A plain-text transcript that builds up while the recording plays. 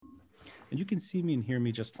And you can see me and hear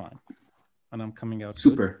me just fine. And I'm coming out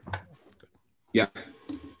Super. Good. Yeah.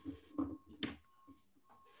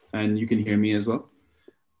 And you can hear me as well?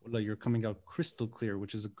 Well, you're coming out crystal clear,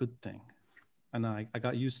 which is a good thing. And I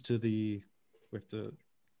got used to with the,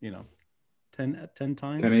 10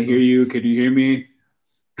 times. Can I hear you? Can you hear me?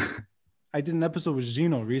 I did an episode with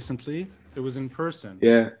Gino recently. It was in person.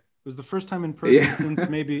 Yeah. It was the first time in person since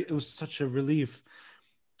maybe it was such a relief.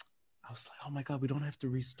 I was like, oh my God, we don't have to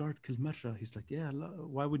restart Kilmarra. He's like, yeah,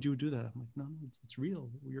 why would you do that? I'm like, no, it's real.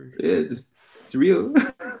 It's real.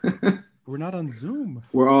 We're not on Zoom.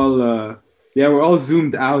 We're all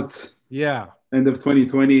zoomed out. Yeah. End of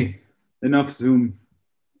 2020. Enough Zoom.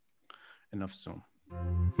 Enough Zoom.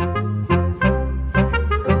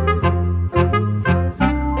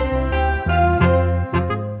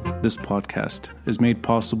 This podcast is made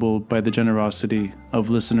possible by the generosity of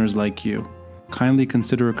listeners like you. Kindly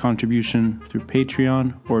consider a contribution through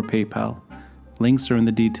Patreon or PayPal. Links are in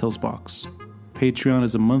the details box. Patreon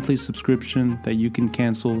is a monthly subscription that you can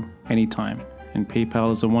cancel anytime, and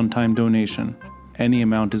PayPal is a one-time donation. Any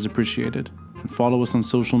amount is appreciated. And follow us on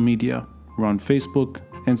social media. We're on Facebook,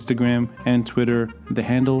 Instagram, and Twitter, the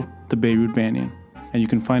handle, The Beirut Banyan. And you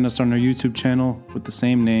can find us on our YouTube channel with the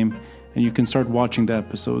same name, and you can start watching the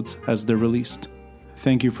episodes as they're released.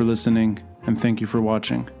 Thank you for listening, and thank you for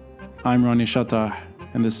watching. I'm Ronnie Shatah,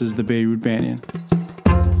 and this is the Beirut Banyan.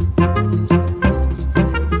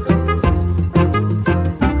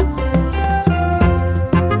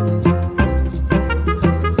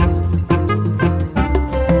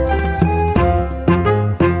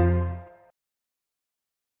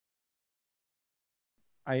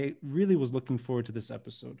 I really was looking forward to this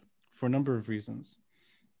episode for a number of reasons.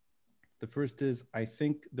 The first is, I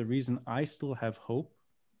think the reason I still have hope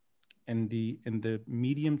in the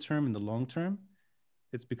medium term, in the long term,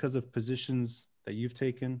 it's because of positions that you've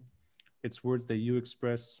taken. It's words that you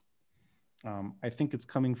express. I think it's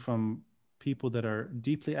coming from people that are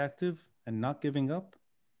deeply active and not giving up.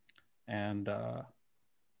 And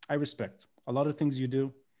I respect a lot of things you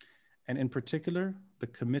do. And in particular, the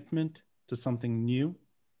commitment to something new,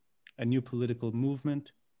 a new political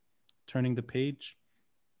movement, turning the page.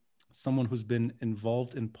 Someone who's been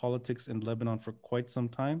involved in politics in Lebanon for quite some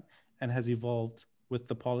time and has evolved with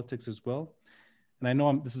the politics as well. And I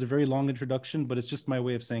know this is a very long introduction, but it's just my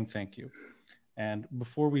way of saying thank you. And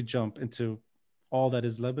before we jump into all that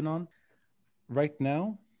is Lebanon, right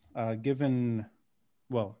now, given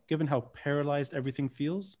how paralyzed everything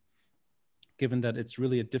feels, given that it's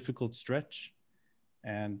really a difficult stretch,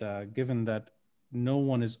 and given that no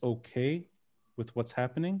one is okay with what's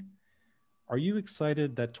happening, are you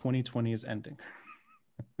excited that 2020 is ending?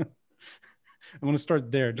 I'm going to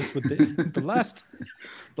start there, just with the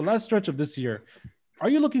last stretch of this year. Are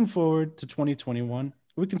you looking forward to 2021?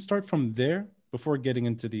 We can start from there before getting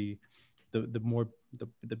into the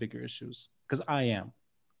bigger issues, because I'm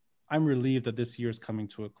relieved that this year is coming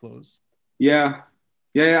to a close. Yeah.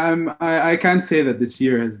 I can't say that this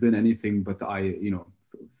year has been anything but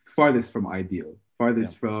farthest from ideal,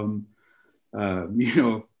 farthest from I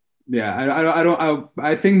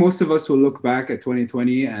think most of us will look back at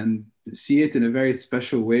 2020 and see it in a very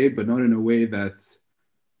special way, but not in a way that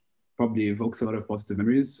probably evokes a lot of positive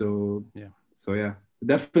memories. So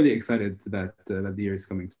definitely excited that the year is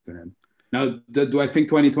coming to an end. Now, do I think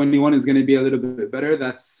 2021 is going to be a little bit better?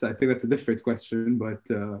 I think that's a different question, but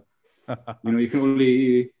you can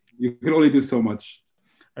only do so much.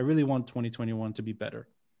 I really want 2021 to be better.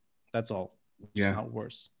 That's all. Just not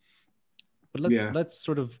worse. But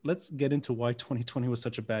let's get into why 2020 was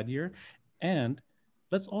such a bad year, and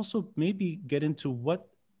let's also maybe get into what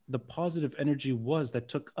the positive energy was that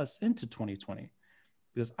took us into 2020.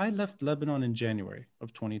 Because I left Lebanon in January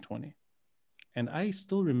of 2020, and I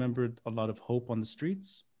still remembered a lot of hope on the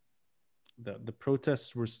streets. The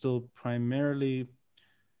protests were still primarily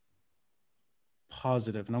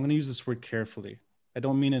positive, and I'm going to use this word carefully. I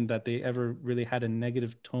don't mean in that they ever really had a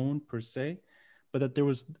negative tone per se, but that there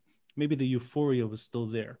was maybe the euphoria was still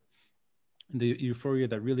there. And the euphoria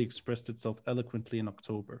that really expressed itself eloquently in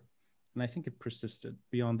October. And I think it persisted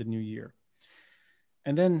beyond the new year.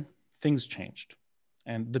 And then things changed,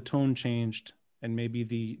 and the tone changed, and maybe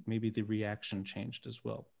the reaction changed as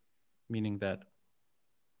well, meaning that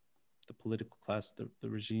the political class, the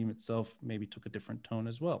regime itself maybe took a different tone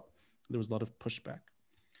as well. There was a lot of pushback.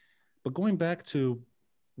 But going back to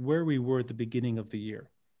where we were at the beginning of the year,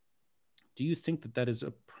 do you think that is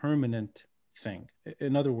a permanent thing?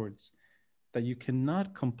 In other words, that you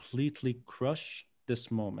cannot completely crush this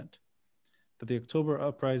moment, that the October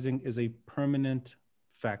uprising is a permanent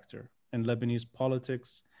factor in Lebanese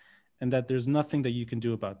politics, and that there's nothing that you can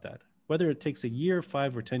do about that? whether it takes a year,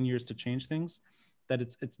 5 or 10 years to change things, that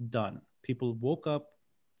it's done. People woke up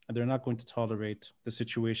and they're not going to tolerate the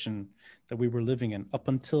situation that we were living in up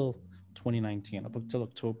until 2019, up until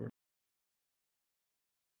October.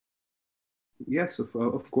 Yes,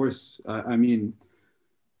 of course. I mean,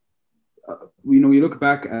 you look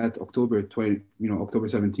back at October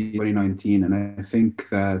 17, 2019, and I think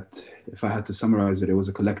that if I had to summarize it, it was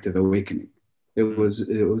a collective awakening. It was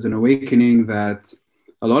an awakening that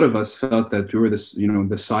a lot of us felt that we were this,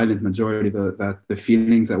 the silent majority, that the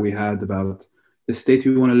feelings that we had about the state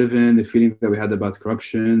we want to live in, the feeling that we had about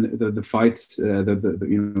corruption, the fights,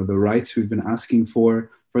 the rights we've been asking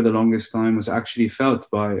for the longest time was actually felt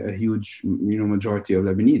by a huge, majority of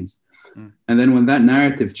Lebanese. And then when that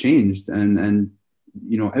narrative changed and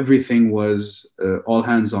everything was all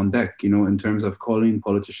hands on deck, in terms of calling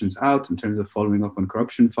politicians out, in terms of following up on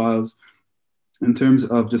corruption files, in terms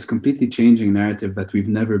of just completely changing narrative that we've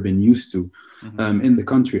never been used to in the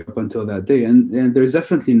country up until that day. And there's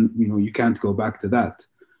definitely, you can't go back to that.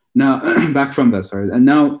 Now, back from that, sorry. And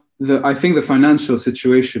now I think the financial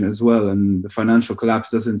situation as well and the financial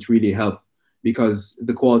collapse doesn't really help, because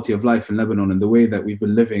the quality of life in Lebanon and the way that we've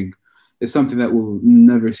been living is something that we'll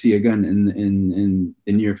never see again in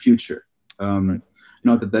the near future. Right.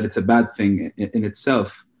 Not that it's a bad thing in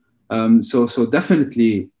itself. So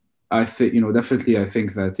definitely, I think I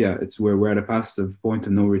think that we're at a passive point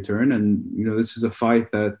of no return, and this is a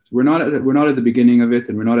fight that we're not at the beginning of it,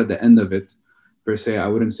 and we're not at the end of it per se. I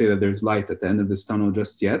wouldn't say that there's light at the end of this tunnel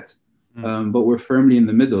just yet, but we're firmly in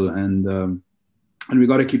the middle, and we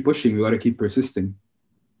got to keep pushing. We got to keep persisting.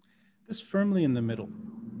 This firmly in the middle,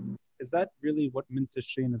 is that really what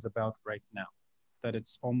Minteshreen is about right now? That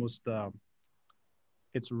it's almost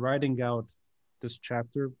it's writing out this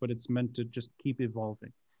chapter, but it's meant to just keep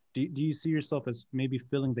evolving. Do you see yourself as maybe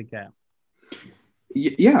filling the gap?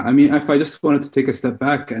 Yeah, I mean, if I just wanted to take a step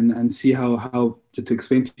back and see how to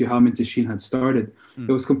explain to you how Minteshreen had started,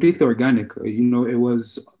 it was completely organic. It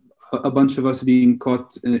was a bunch of us being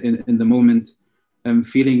caught in the moment, and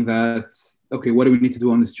feeling that, okay, what do we need to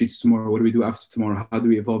do on the streets tomorrow? What do we do after tomorrow? How do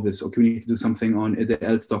we evolve this? Okay, we need to do something on the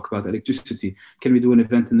L to talk about electricity. Can we do an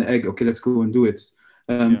event in the Egg? Okay, let's go and do it.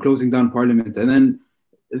 Closing down Parliament, and then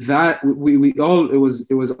that we all, it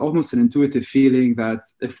was almost an intuitive feeling that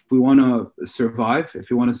if we want to survive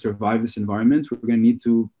this environment, we're going to need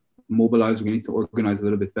to mobilize, we're going to need to organize a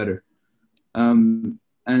little bit better. And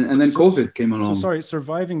then COVID came along. So sorry,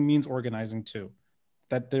 surviving means organizing too.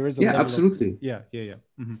 That there is a absolutely.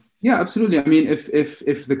 Mm-hmm. Yeah, absolutely. I mean,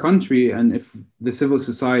 if the country and if the civil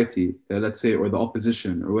society, let's say, or the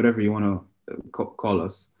opposition, or whatever you want to call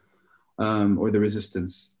us, or the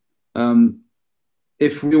resistance,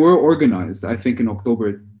 if we were organized, I think in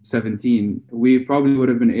October 17, we probably would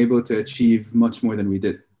have been able to achieve much more than we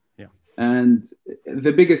did. Yeah. And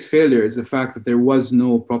the biggest failure is the fact that there was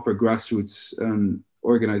no proper grassroots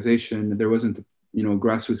organization. There wasn't,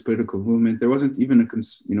 grassroots political movement. There wasn't even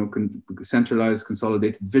a centralized,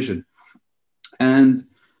 consolidated vision. And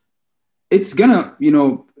it's gonna,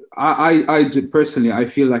 I personally, I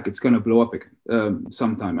feel like it's going to blow up again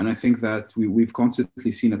sometime. And I think that we've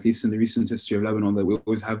constantly seen, at least in the recent history of Lebanon, that we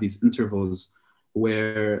always have these intervals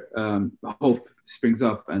where hope springs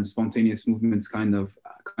up and spontaneous movements kind of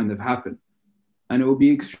happen. And it will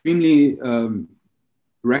be extremely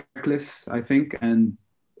reckless, I think, and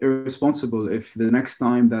irresponsible if the next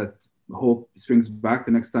time that hope springs back,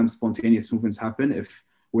 the next time spontaneous movements happen, if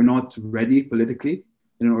we're not ready politically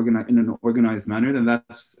in an organized manner, then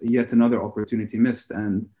that's yet another opportunity missed.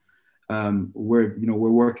 And we're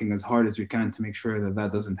working as hard as we can to make sure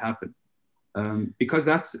that doesn't happen, because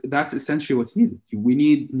that's essentially what's needed. We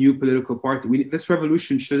need new political parties. This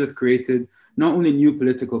revolution should have created not only new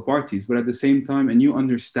political parties, but at the same time a new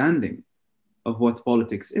understanding of what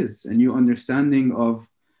politics is, a new understanding of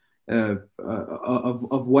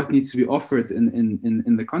what needs to be offered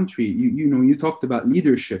in the country. You talked about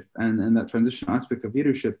leadership and that transitional aspect of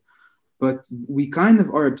leadership, but we kind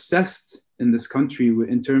of are obsessed in this country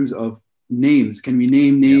in terms of names. Can we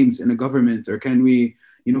name names in a government, or can we,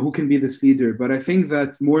 who can be this leader? But I think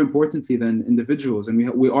that more importantly than individuals, and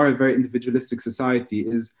we are a very individualistic society,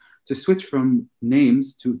 is to switch from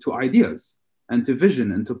names to ideas and to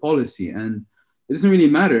vision and to policy. And it doesn't really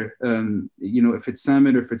matter, if it's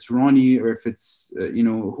Samit or if it's Ronnie or if it's,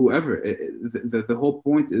 whoever. The whole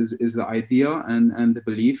point is the idea and the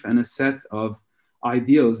belief and a set of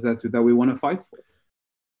ideals that we want to fight for.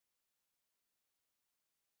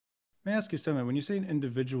 May I ask you, Samit, when you say an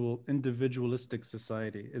individualistic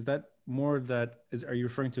society, is that more are you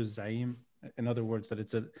referring to Zaim? In other words, that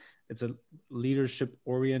it's a leadership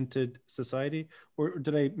oriented society, or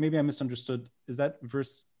maybe I misunderstood? Is that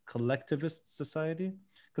versus collectivist society?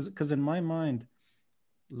 Because in my mind,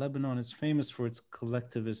 Lebanon is famous for its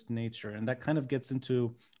collectivist nature, and that kind of gets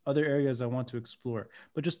into other areas I want to explore.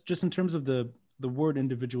 But just in terms of the word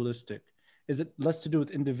individualistic, is it less to do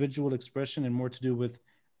with individual expression and more to do with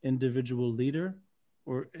individual leader?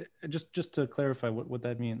 Or just to clarify what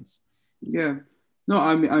that means. Yeah. No,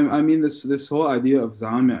 I mean this whole idea of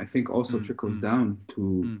Zame, I think also trickles down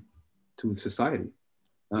to society.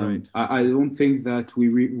 Right. I don't think that we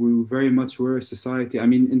very much were a society. I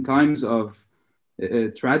mean, in times of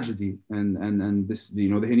tragedy and this, the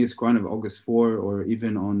heinous crime of August 4, or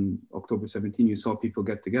even on October 17, you saw people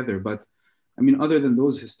get together. But I mean, other than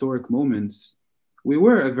those historic moments, we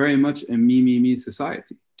were a very much a me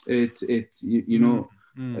society. Right.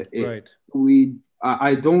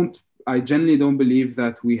 I genuinely don't believe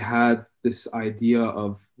that we had this idea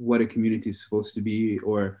of what a community is supposed to be,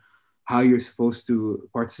 or how you're supposed to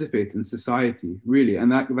participate in society, really.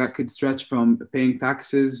 And that could stretch from paying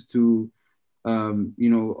taxes to,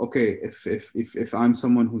 okay, if I'm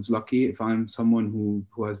someone who's lucky, if I'm someone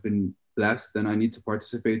who has been blessed, then I need to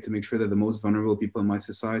participate to make sure that the most vulnerable people in my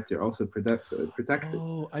society are also protected.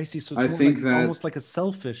 Oh, I see. So it's almost like a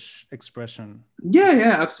selfish expression.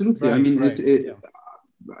 Yeah, absolutely. Right, I mean, right.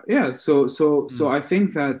 yeah. So I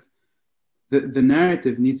think that the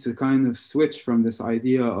narrative needs to kind of switch from this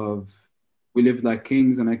idea of we live like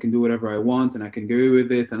kings and I can do whatever I want and I can get away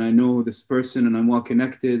with it and I know this person and I'm well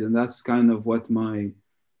connected, and that's kind of what my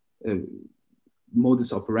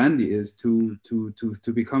modus operandi is, to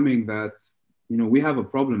becoming that, we have a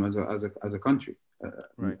problem as a country,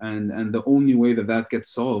 right. And the only way that gets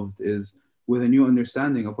solved is with a new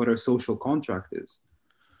understanding of what our social contract is.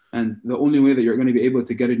 And the only way that you're going to be able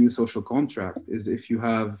to get a new social contract is if you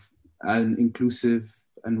have an inclusive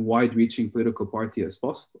and wide-reaching political party as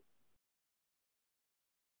possible.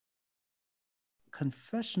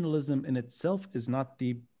 Confessionalism in itself is not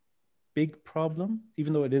the big problem,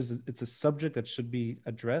 even though it's a subject that should be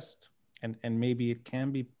addressed, and maybe it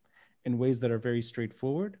can be in ways that are very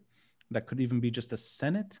straightforward. That could even be just a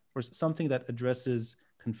Senate or something that addresses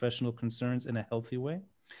confessional concerns in a healthy way.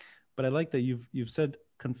 But I like that you've said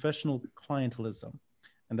confessional clientelism,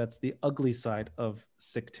 and that's the ugly side of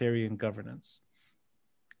sectarian governance.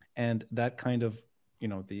 And that kind of,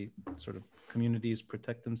 the sort of communities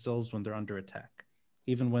protect themselves when they're under attack,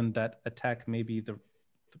 even when that attack may be the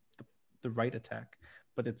right attack,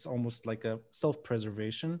 but it's almost like a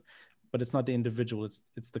self-preservation, but it's not the individual,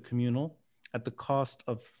 it's the communal at the cost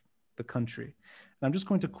of the country. And I'm just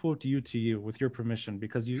going to quote you with your permission,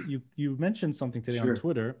 because you mentioned something today on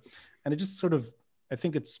Twitter, and it just sort of, I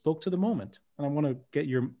think it spoke to the moment, and I want to get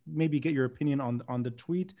your opinion on the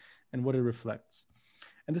tweet and what it reflects.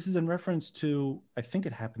 And this is in reference to, I think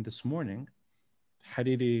it happened this morning,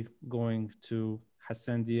 Hariri going to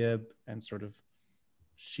Hassan Diab and sort of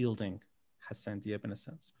shielding Hassan Diab in a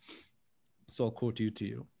sense. So I'll quote to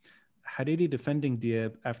you. Hariri defending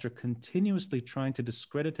Diab after continuously trying to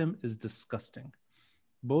discredit him is disgusting.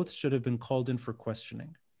 Both should have been called in for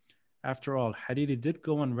questioning. After all, Hariri did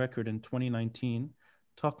go on record in 2019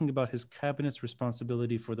 talking about his cabinet's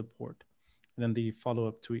responsibility for the port. And then the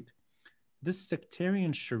follow-up tweet. This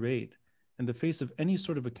sectarian charade, in the face of any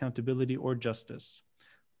sort of accountability or justice,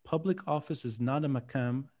 public office is not a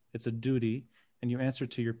makam, it's a duty, and you answer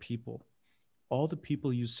to your people, all the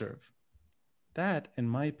people you serve. That, in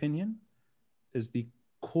my opinion, is the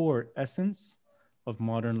core essence of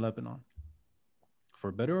modern Lebanon.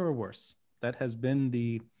 For better or worse, that has been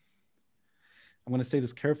I'm going to say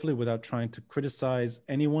this carefully without trying to criticize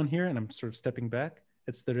anyone here, and I'm sort of stepping back.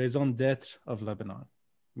 It's the raison d'etre of Lebanon,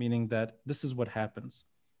 meaning that this is what happens.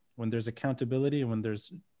 When there's accountability and when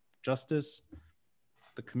there's justice,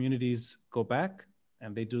 the communities go back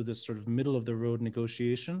and they do this sort of middle of the road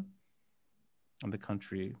negotiation, and the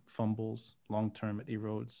country fumbles. Long term, it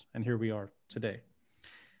erodes. And here we are today.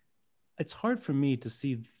 It's hard for me to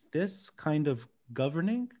see this kind of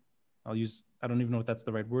governing. I don't even know if that's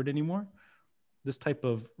the right word anymore. This type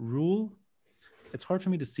of rule, it's hard for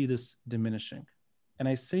me to see this diminishing. And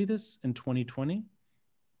I say this in 2020.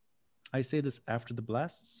 I say this after the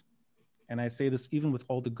blasts. And I say this even with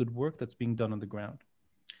all the good work that's being done on the ground.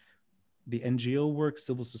 The NGO work,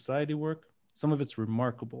 civil society work, some of it's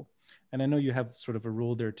remarkable. And I know you have sort of a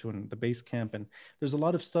role there too in the base camp. And there's a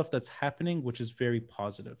lot of stuff that's happening, which is very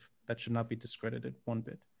positive. That should not be discredited one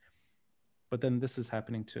bit. But then this is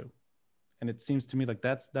happening too. And it seems to me like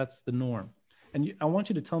that's the norm. And I want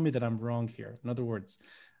you to tell me that I'm wrong here. In other words,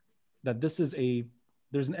 that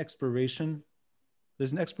there's an expiration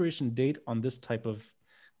there's an expiration date on this type of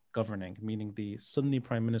governing, meaning the Sunni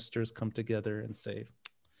prime ministers come together and say,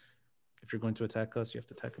 if you're going to attack us, you have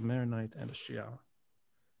to attack a Maronite and a Shia.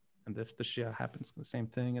 And if the Shia happens, the same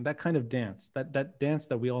thing. And that kind of dance, that dance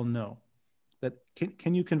that we all know, that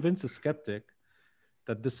can you convince a skeptic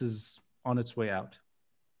that this is on its way out?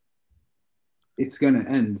 It's going to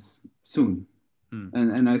end soon.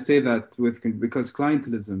 And I say that because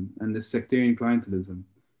clientelism and this sectarian clientelism,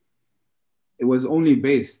 it was only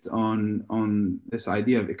based on this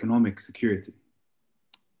idea of economic security.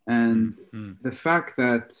 And the fact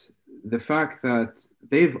that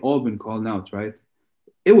they've all been called out, right?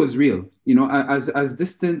 It was real, you know, as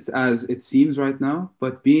distant as it seems right now,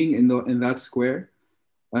 but being in that square,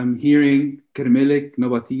 hearing Kermelik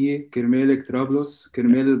Nabatiye, Kermelik Trablos,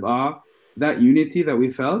 Kermel Ba, that unity that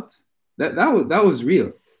we felt, that was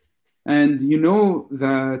real. And you know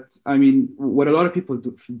that, I mean, what a lot of people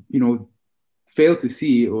do, you know, fail to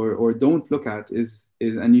see or don't look at is,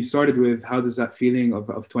 and you started with, how does that feeling of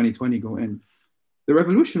 2020 go in? The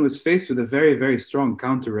revolution was faced with a very, very strong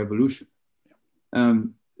counter-revolution.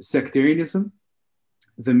 Sectarianism,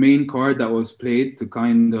 the main card that was played to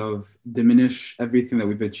kind of diminish everything that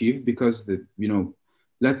we've achieved, because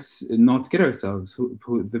let's not kid ourselves.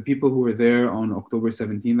 The people who were there on October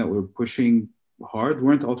 17 that were pushing hard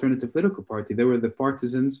weren't alternative political party. They were the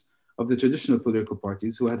partisans of the traditional political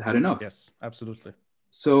parties who had enough. Yes, absolutely.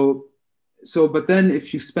 So, but then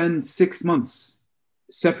if you spend 6 months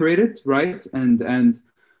separated, right, and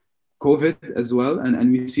COVID as well,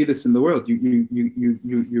 and we see this in the world,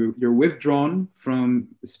 you're withdrawn from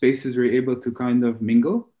spaces where you're able to kind of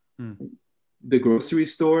mingle. The grocery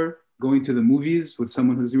store, going to the movies with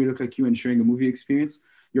someone who doesn't really look like you and sharing a movie experience.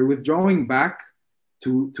 You're withdrawing back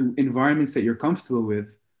to environments that you're comfortable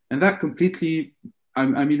with, and that completely,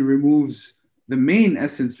 I mean, removes the main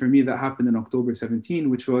essence for me that happened in October 17,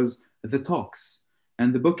 which was the talks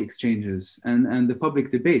and the book exchanges and the public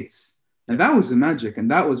debates. And that was the magic, and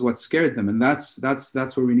that was what scared them, and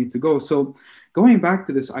that's where we need to go. So going back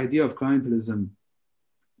to this idea of clientelism,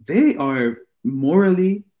 they are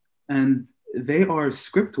morally and they are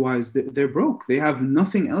script-wise, they're broke. They have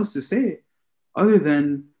nothing else to say other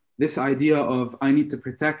than this idea of, I need to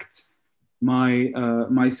protect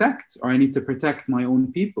my sect, or I need to protect my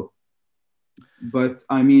own people. But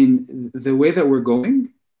I mean, the way that we're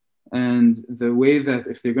going, and the way that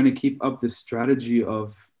if they're going to keep up this strategy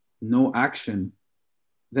of no action,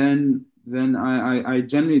 then I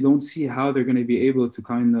generally don't see how they're going to be able to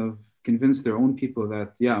kind of convince their own people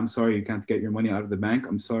that, yeah, I'm sorry you can't get your money out of the bank.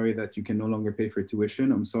 I'm sorry that you can no longer pay for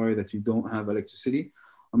tuition. I'm sorry that you don't have electricity.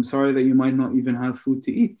 I'm sorry that you might not even have food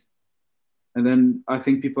to eat. And then I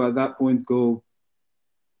think people at that point go,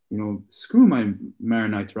 you know, screw my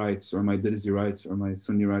Maronite rights or my Dirzi rights or my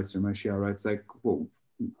Sunni rights or my Shia rights. Like, well,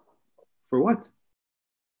 for what?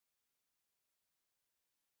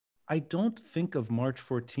 I don't think of March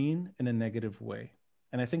 14 in a negative way.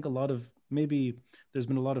 And I think maybe there's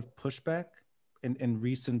been a lot of pushback in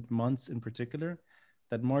recent months in particular,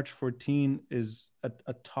 that March 14 is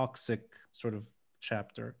a toxic sort of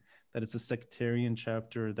chapter, that it's a sectarian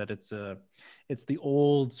chapter, that it's the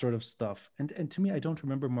old sort of stuff. And to me, I don't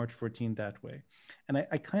remember March 14 that way. And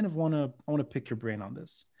I kind of want to pick your brain on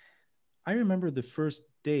this. I remember the first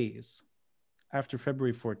days after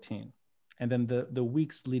February 14, and then the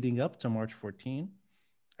weeks leading up to March 14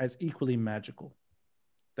 as equally magical.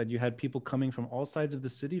 That you had people coming from all sides of the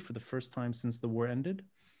city for the first time since the war ended.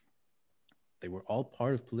 They were all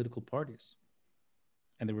part of political parties,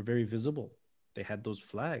 and they were very visible. They had those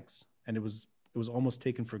flags, and it was almost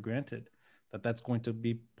taken for granted that that's going to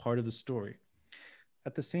be part of the story.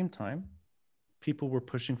 At the same time, people were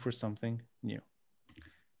pushing for something new.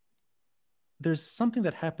 There's something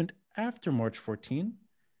that happened after March 14,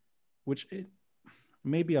 which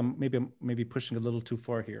maybe I'm pushing a little too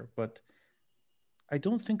far here, but I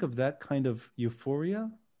don't think of that kind of euphoria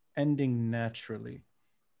ending naturally.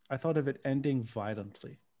 I thought of it ending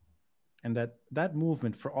violently. And that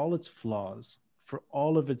movement, for all its flaws, for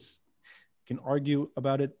all of its, can argue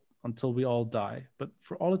about it until we all die, but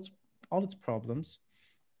for all its problems,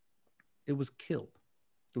 it was killed.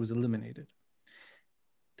 It was eliminated.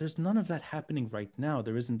 There's none of that happening right now.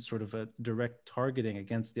 There isn't sort of a direct targeting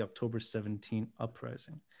against the October 17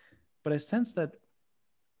 uprising. But I sense that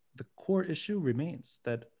the core issue remains,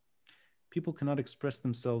 that people cannot express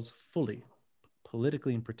themselves fully,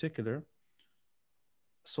 politically in particular,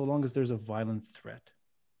 so long as there's a violent threat.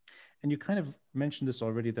 And you kind of mentioned this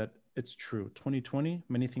already, that it's true. 2020,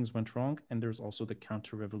 many things went wrong, and there's also the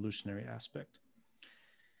counter-revolutionary aspect.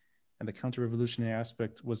 And the counter-revolutionary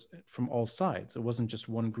aspect was from all sides. It wasn't just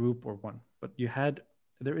one group or one, but you had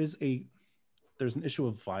there's an issue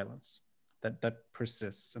of violence that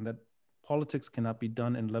persists, and that politics cannot be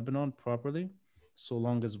done in Lebanon properly so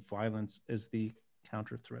long as violence is the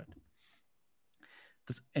counter threat.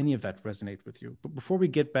 Does any of that resonate with you? But before we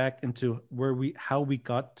get back into how we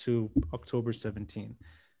got to October 17,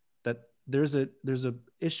 that there's a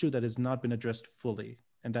issue that has not been addressed fully,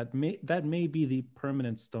 and that may be the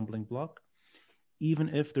permanent stumbling block, even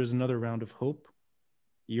if there's another round of hope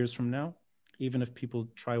years from now, even if people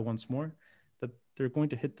try once more, that they're going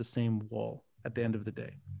to hit the same wall at the end of the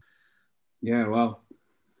day. Yeah, wow.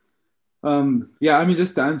 Yeah, I mean,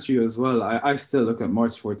 just to answer you as well, I still look at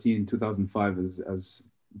March 14, 2005 as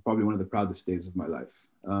probably one of the proudest days of my life.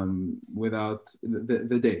 Without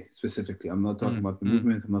the day specifically, I'm not talking about the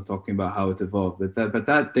movement, I'm not talking about how it evolved, but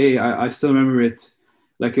that day, I still remember it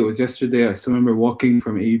like it was yesterday. I still remember walking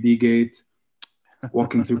from AUB Gate,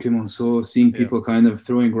 walking through Clemenceau, seeing people kind of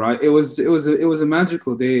throwing It was a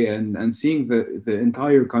magical day, and seeing the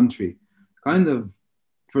entire country kind of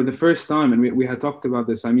for the first time. And we had talked about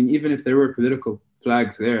this. I mean, even if there were political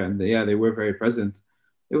flags there, and they were very present,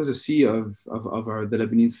 it was a sea of the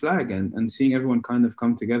Lebanese flag, and seeing everyone kind of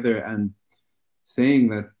come together and saying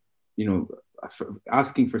that,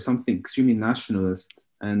 asking for something extremely nationalist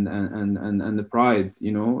and the pride,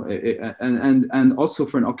 and also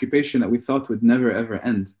for an occupation that we thought would never ever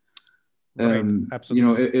end. Right,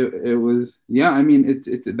 absolutely. It was, I mean,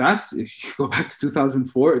 that's, if you go back to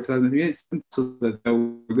 2004 or 2003, it's simple that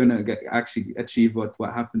we're gonna actually achieve what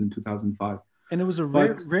happened in 2005. And it was a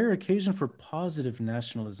rare occasion for positive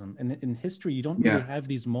nationalism. And in history, you don't really have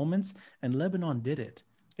these moments, and Lebanon did it.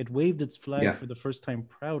 It waved its flag for the first time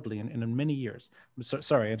proudly in many years.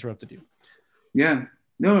 Sorry, I interrupted you. Yeah,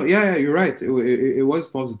 no, yeah, you're right. It was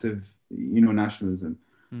positive, nationalism.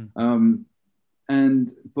 I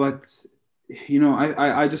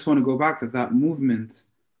just want to go back to that movement.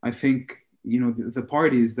 I think, the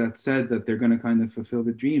parties that said that they're going to kind of fulfill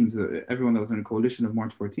the dreams, everyone that was in a coalition of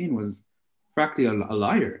March 14 was practically a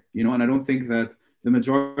liar, and I don't think that the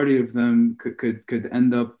majority of them could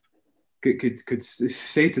end up, could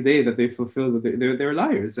say today that they fulfilled, that they're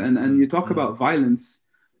liars. And you talk about violence,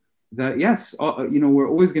 that yes, we're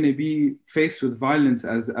always going to be faced with violence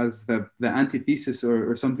as the antithesis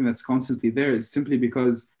or something that's constantly there, is simply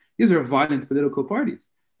because these are violent political parties.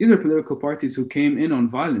 These are political parties who came in on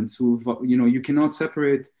violence, you cannot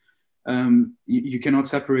separate you cannot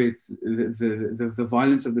separate the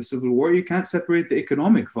violence of the civil war. You can't separate the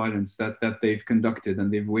economic violence that they've conducted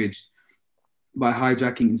and they've waged by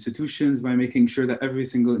hijacking institutions, by making sure that every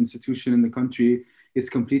single institution in the country is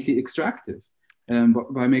completely extractive,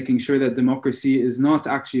 by making sure that democracy is not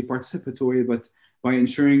actually participatory, but by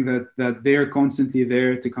ensuring that they're constantly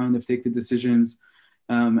there to kind of take the decisions,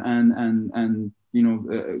 and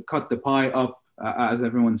cut the pie up, as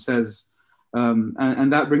everyone says.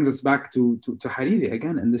 And that brings us back to Hariri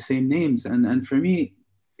again, and the same names. And for me,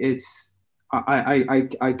 it's I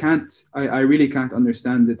really can't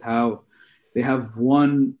understand it, how they have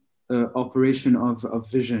one operation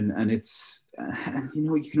of vision, and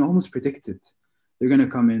you can almost predict it. They're going to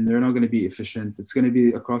come in, they're not going to be efficient, it's going to be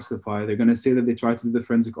across the pie, they're going to say that they tried to do the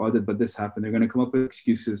forensic audit but this happened, they're going to come up with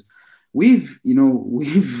excuses. We've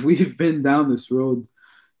been down this road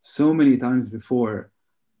so many times before.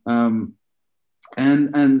 And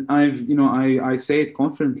I say it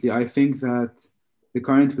confidently. I think that the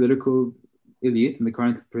current political elite and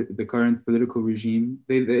the current political regime,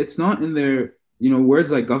 it's not in their,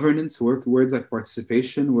 words like governance, words like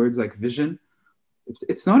participation, words like vision.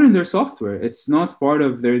 It's not in their software. It's not part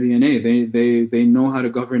of their DNA. They know how to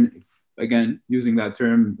govern. Again, using that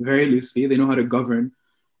term very loosely, they know how to govern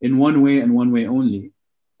in one way and one way only,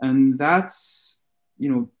 and that's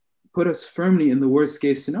put us firmly in the worst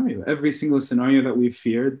case scenario. Every single scenario that we've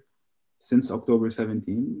feared since October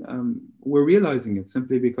 17, we're realizing it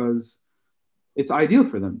simply because it's ideal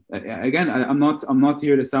for them. Again, I'm not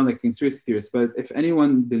here to sound like a conspiracy theorist, but if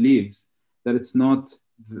anyone believes that it's not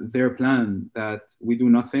their plan, that we do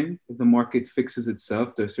nothing, if the market fixes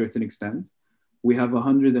itself to a certain extent, we have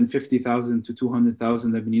 150,000 to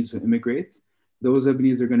 200,000 Lebanese who immigrate. Those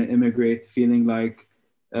Lebanese are going to immigrate feeling like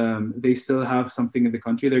they still have something in the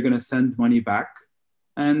country. They're going to send money back,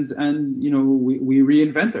 and we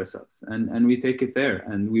reinvent ourselves, and we take it there,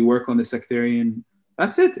 and we work on the sectarian.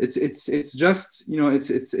 That's it. It's just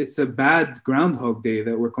it's a bad Groundhog Day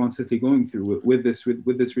that we're constantly going through with this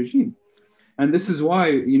regime, and this is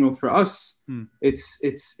why for us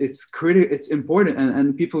it's critical. It's important,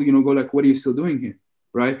 and people go like, what are you still doing here,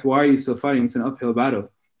 right? Why are you still fighting? It's an uphill battle.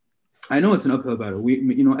 I know it's an uphill battle.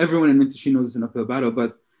 Everyone in Minteshreen knows it's an uphill battle,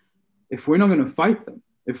 but if we're not going to fight them,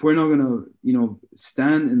 if we're not going to,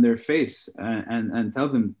 stand in their face and tell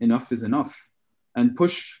them enough is enough, and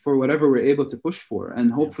push for whatever we're able to push for,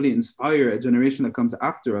 and hopefully inspire a generation that comes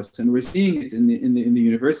after us. And we're seeing it in the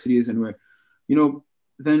universities, and we're,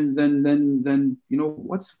 then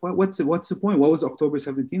what's the point? What was October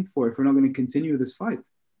 17th for if we're not going to continue this fight?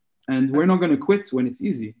 And we're not going to quit when it's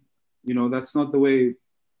easy. That's not the way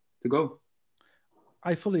to go.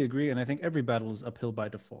 I fully agree, and I think every battle is uphill by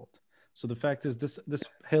default. So the fact is, this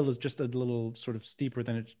hill is just a little sort of steeper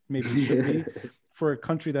than it maybe should be for a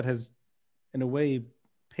country that has, in a way,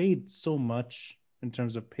 paid so much in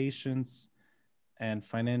terms of patience and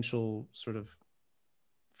financial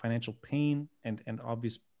pain and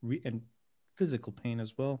obvious and physical pain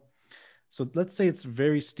as well. So let's say it's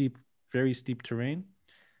very steep terrain.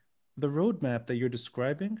 The roadmap that you're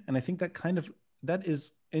describing, and I think that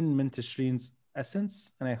is in Minteshreen's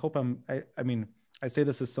essence. And I hope I mean, I say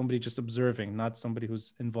this as somebody just observing, not somebody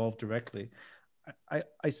who's involved directly.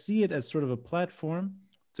 I see it as sort of a platform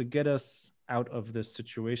to get us out of this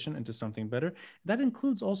situation into something better. That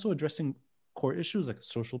includes also addressing core issues like the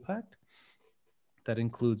social pact. That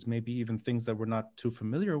includes maybe even things that we're not too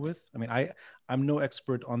familiar with. I mean, I'm no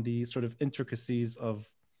expert on the sort of intricacies of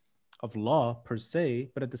law per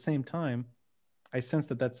se, but at the same time, I sense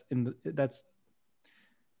that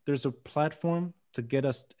there's a platform to get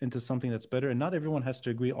us into something that's better. And not everyone has to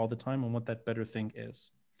agree all the time on what that better thing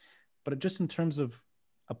is. But just in terms of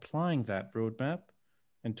applying that roadmap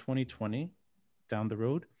in 2020 down the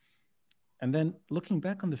road, and then looking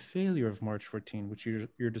back on the failure of March 14, which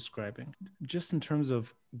you're describing, just in terms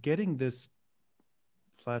of getting this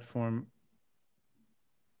platform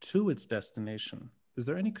to its destination, is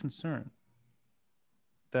there any concern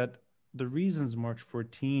that the reasons March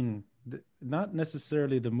 14, not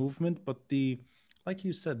necessarily the movement, but like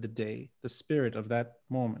you said, the spirit of that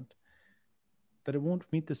moment, that it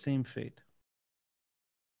won't meet the same fate?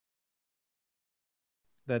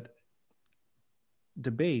 That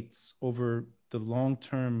debates over the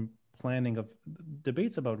long-term planning of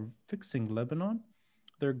debates about fixing Lebanon,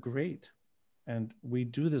 they're great. And we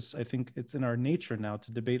do this, I think it's in our nature now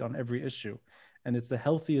to debate on every issue. And it's the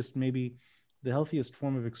healthiest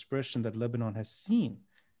form of expression that Lebanon has seen,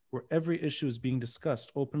 where every issue is being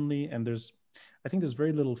discussed openly. And I think there's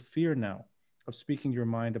very little fear now of speaking your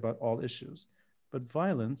mind about all issues. But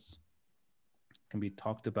violence can be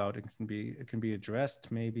talked about, it can be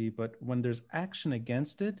addressed maybe, but when there's action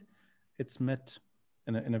against it, it's met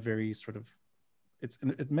in a very sort of, it's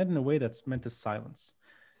met in a way that's meant to silence.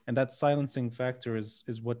 And that silencing factor is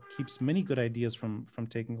what keeps many good ideas from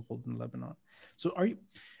taking hold in Lebanon. So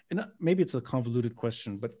and maybe it's a convoluted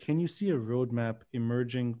question, but can you see a roadmap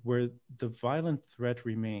emerging where the violent threat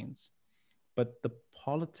remains, but the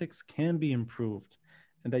politics can be improved,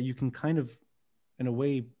 and that you can kind of, in a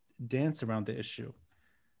way, dance around the issue?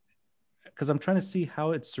 Because I'm trying to see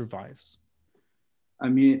how it survives. I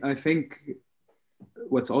mean, I think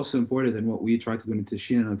what's also important, and what we try to do in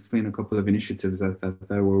Minteshreen, and I'll explain a couple of initiatives that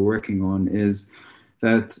we're working on, is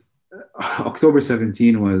that October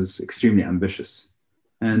 17 was extremely ambitious.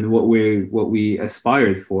 And what we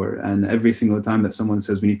aspired for, and every single time that someone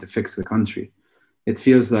says we need to fix the country, it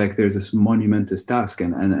feels like there's this monumentous task.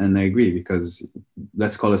 And I agree, because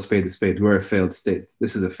let's call a spade a spade. We're a failed state.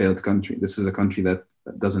 This is a failed country. This is a country that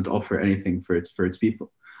doesn't offer anything for its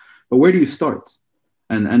people. But where do you start?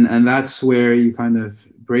 And that's where you kind of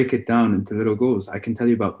break it down into little goals. I can tell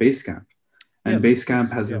you about Basecamp. And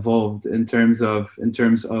Basecamp has evolved in terms of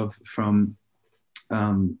from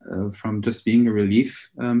just being a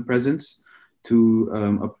relief presence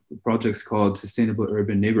to projects called Sustainable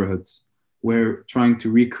Urban Neighborhoods. We're trying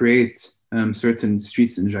to recreate certain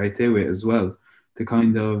streets in Jaitewe as well, to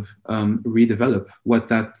kind of redevelop what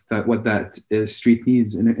that street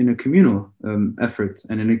needs in a communal effort,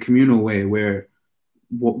 and in a communal way, where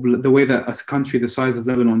the way that a country the size of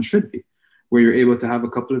Lebanon should be, where you're able to have a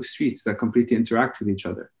couple of streets that completely interact with each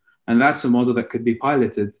other. And that's a model that could be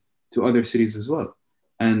piloted to other cities as well.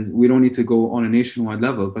 And we don't need to go on a nationwide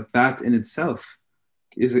level, but that in itself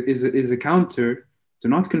is a counter to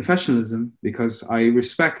not confessionalism, because I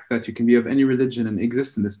respect that you can be of any religion and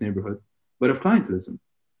exist in this neighborhood, but of clientelism.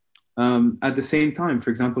 At the same time, for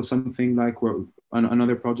example, something like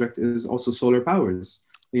another project is also solar powers.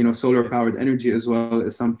 Solar powered energy as well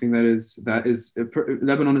is something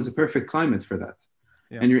Lebanon is a perfect climate for that.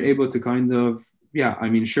 Yeah. And you're able to kind of,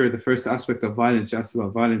 sure, the first aspect of violence, you asked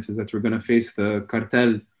about violence, is that we're going to face the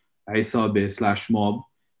cartel, /mob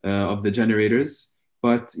of the generators.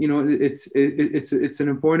 But, it's an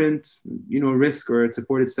important, risk, or it's an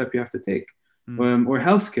important step you have to take. Or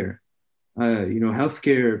healthcare.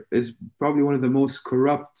 Healthcare is probably one of the most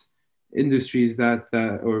corrupt industries that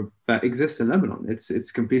exists in Lebanon.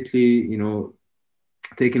 It's completely,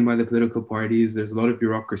 taken by the political parties. There's a lot of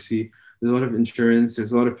bureaucracy. There's a lot of insurance.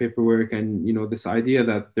 There's a lot of paperwork, and this idea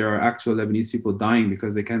that there are actual Lebanese people dying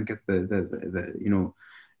because they can't get the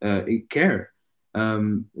care.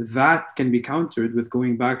 That can be countered with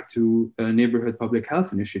going back to neighborhood public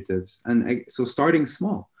health initiatives, and so starting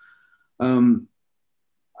small. Um,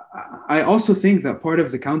 I also think that part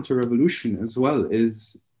of the counter revolution as well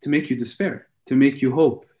is to make you despair, to make you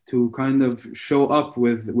hope, to kind of show up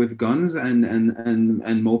with guns and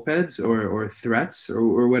mopeds or threats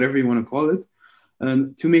or whatever you want to call it,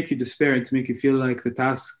 to make you despair and to make you feel like the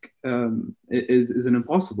task is an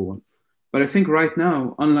impossible one. But I think right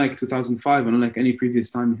now, unlike 2005 and unlike any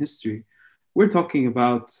previous time in history, we're talking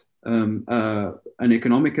about an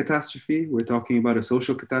economic catastrophe. We're talking about a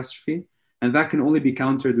social catastrophe, and that can only be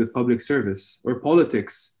countered with public service or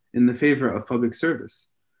politics in the favor of public service,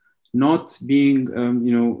 not being,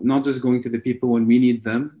 not just going to the people when we need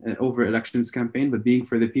them over elections campaign, but being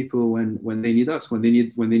for the people when they need us, when they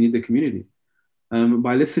need the community,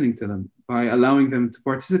 by listening to them, by allowing them to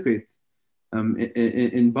participate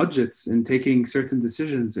in budgets, in taking certain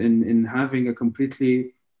decisions, in having a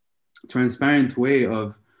completely transparent way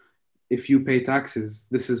of, if you pay taxes,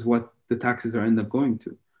 this is what the taxes are end up going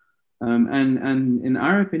to. And in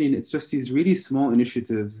our opinion, it's just these really small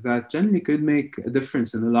initiatives that generally could make a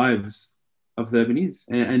difference in the lives of the Lebanese.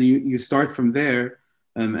 And you start from there,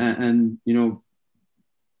 and you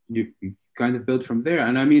kind of build from there.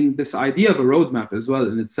 And I mean, this idea of a roadmap as well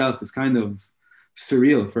in itself is kind of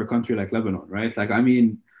surreal for a country like Lebanon, right? Like, I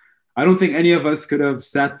mean, I don't think any of us could have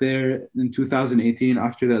sat there in 2018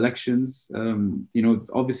 after the elections,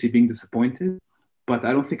 obviously being disappointed, but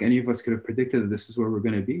I don't think any of us could have predicted that this is where we're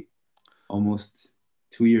going to be almost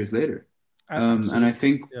 2 years later. And I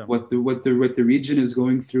think what the region is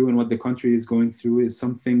going through and what the country is going through is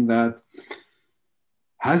something that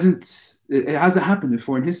hasn't happened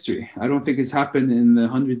before in history. I don't think it's happened in the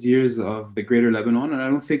 100 years of the greater Lebanon, and I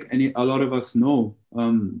don't think a lot of us know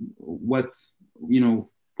what's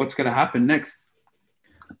going to happen next.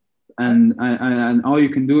 And all you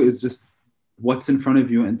can do is just what's in front of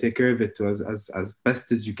you and take care of it as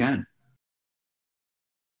best as you can.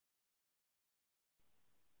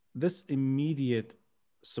 This immediate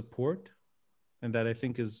support, and that I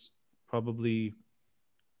think is probably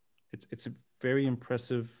it's a very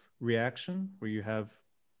impressive reaction where you have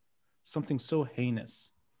something so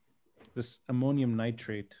heinous, this ammonium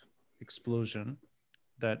nitrate explosion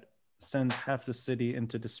that sends half the city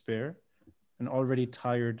into despair, an already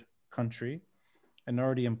tired country, an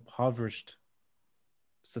already impoverished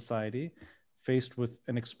society faced with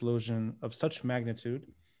an explosion of such magnitude.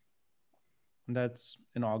 And that's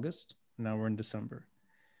in August. Now we're in December.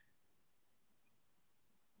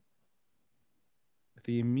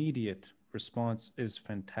 The immediate response is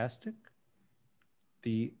fantastic.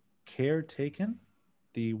 The care taken,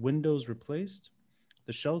 the windows replaced,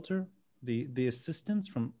 the shelter, the assistance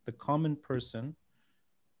from the common person.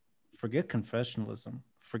 Forget confessionalism,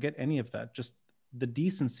 forget any of that. Just the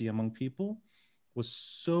decency among people was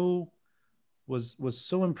so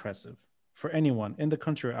impressive for anyone in the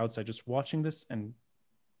country or outside, just watching this, and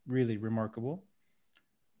really remarkable.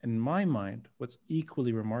 In my mind, what's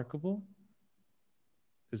equally remarkable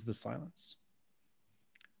is the silence.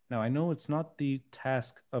 Now, I know it's not the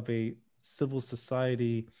task of a civil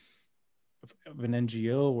society, of an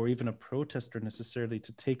NGO, or even a protester necessarily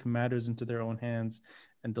to take matters into their own hands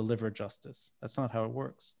and deliver justice. That's not how it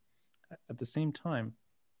works. At the same time,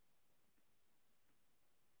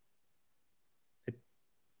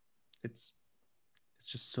 it's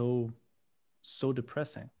just so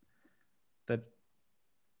depressing that,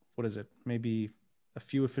 what is it? Maybe a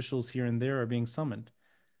few officials here and there are being summoned.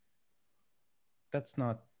 That's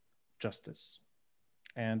not justice.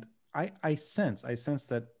 And I sense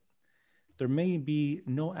that there may be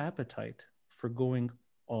no appetite for going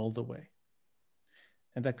all the way.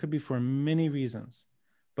 And that could be for many reasons.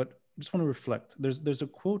 But I just want to reflect. There's a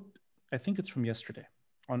quote, I think it's from yesterday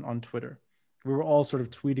on Twitter. We were all sort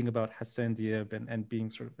of tweeting about Hassan Diab and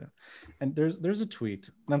being sort of there. And there's a tweet.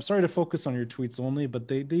 And I'm sorry to focus on your tweets only, but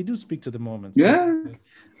they do speak to the moment. So yeah.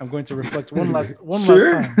 I'm going to reflect one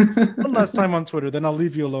last time on Twitter, then I'll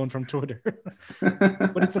leave you alone from Twitter.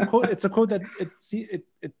 But it's a quote that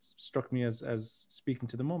it struck me as speaking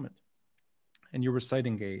to the moment. And you're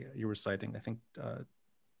reciting, I think,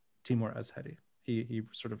 Timur Azhari. He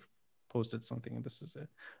sort of posted something, and this is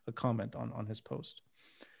a comment on his post.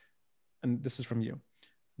 And this is from you.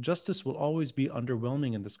 Justice will always be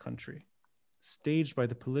underwhelming in this country. staged by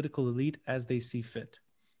the political elite as they see fit.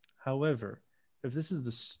 However, if this is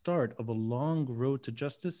the start of a long road to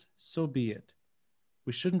justice, so be it.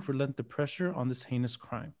 We shouldn't relent the pressure on this heinous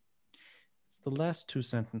crime. It's the last two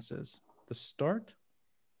sentences, the start,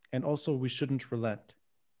 and also we shouldn't relent.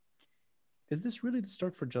 Is this really the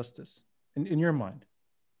start for justice in your mind?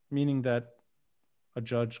 Meaning that a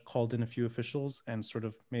judge called in a few officials and sort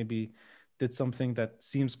of maybe did something that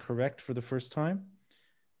seems correct for the first time,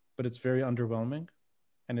 but it's very underwhelming,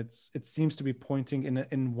 and it seems to be pointing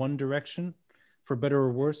in one direction, for better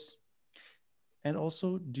or worse. And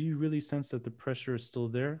also, do you really sense that the pressure is still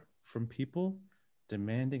there from people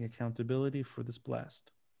demanding accountability for this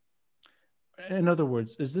blast? In other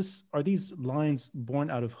words, are these lines born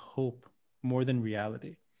out of hope more than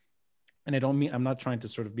reality? And I'm not trying to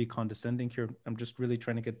sort of be condescending here. I'm just really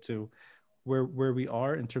trying to get to where we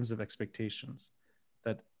are in terms of expectations.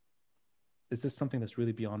 That is this something that's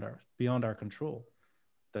really beyond our control?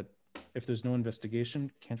 That if there's no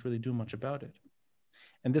investigation, can't really do much about it.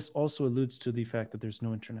 And this also alludes to the fact that there's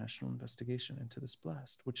no international investigation into this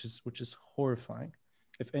blast, which is horrifying.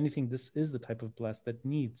 If anything, this is the type of blast that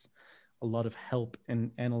needs a lot of help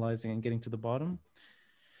in analyzing and getting to the bottom.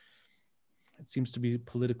 It seems to be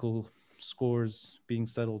political scores being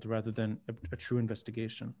settled rather than a true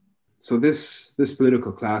investigation. So this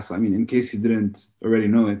political class, I mean, in case you didn't already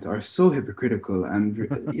know it, are so hypocritical and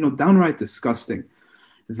downright disgusting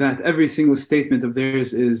that every single statement of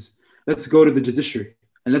theirs is, let's go to the judiciary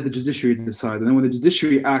and let the judiciary decide. And then when the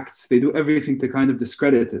judiciary acts, they do everything to kind of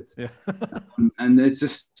discredit it. Yeah. And it's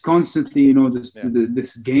just constantly,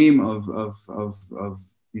 this game of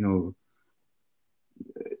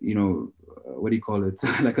what do you call it?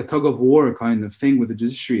 Like a tug of war kind of thing with the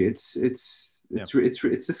judiciary. It's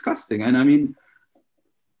disgusting. And I mean,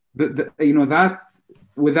 that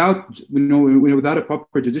without a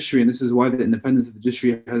proper judiciary, and this is why the independence of the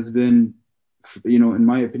judiciary has been, in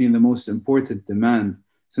my opinion, the most important demand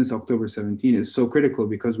since October 17 is so critical,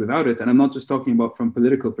 because without it, and I'm not just talking about from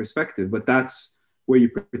political perspective, but that's where you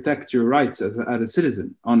protect your rights as a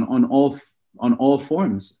citizen on all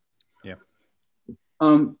forms. Yeah.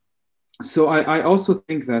 So I also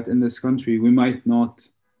think that in this country we might not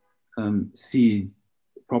see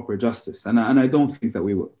proper justice, and I don't think that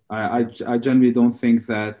we will. I generally don't think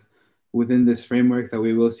that within this framework that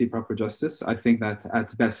we will see proper justice. I think that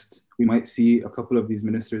at best we might see a couple of these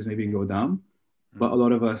ministers maybe go down, but a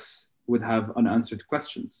lot of us would have unanswered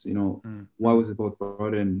questions. Why was the boat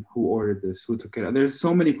brought in? Who ordered this? Who took it? There's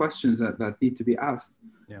so many questions that need to be asked.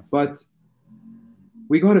 Yeah. But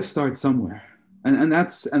we got to start somewhere, and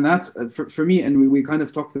that's for me. And we kind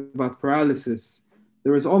of talked about paralysis.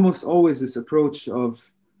 There was almost always this approach of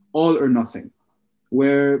all or nothing,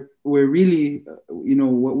 where we're really,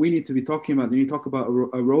 what we need to be talking about when you talk about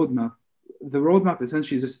a roadmap. The roadmap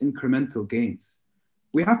essentially is just incremental gains.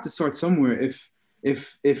 We have to start somewhere.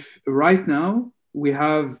 If right now we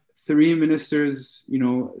have three ministers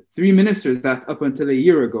that up until a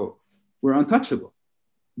year ago were untouchable,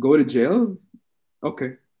 go to jail.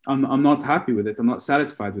 Okay, I'm not happy with it. I'm not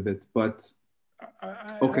satisfied with it. But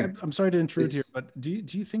okay, I'm sorry to intrude here, but do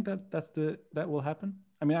you think that will happen?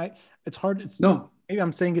 I mean, it's hard. No. Maybe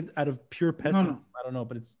I'm saying it out of pure pessimism. No. I don't know,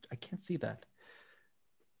 but I can't see that.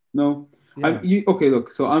 No. Yeah. Okay,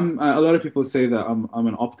 look. So a lot of people say that I'm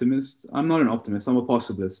an optimist. I'm not an optimist. I'm a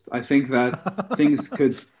possibilist. I think that things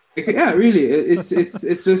could. Yeah, really. It's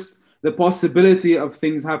just the possibility of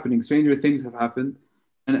things happening. Stranger things have happened,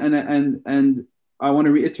 and I want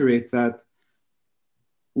to reiterate that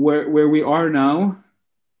where we are now,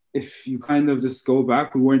 if you kind of just go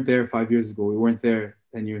back, we weren't there 5 years ago. We weren't there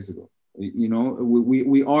 10 years ago.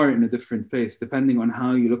 We are in a different place, depending on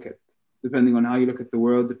how you look at it, depending on how you look at the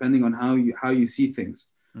world, depending on how you see things.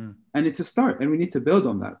 And it's a start, and we need to build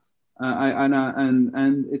on that.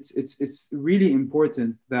 And it's really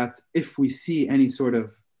important that if we see any sort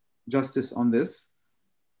of justice on this,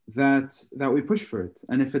 that we push for it.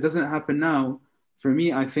 And if it doesn't happen now, for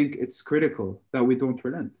me, I think it's critical that we don't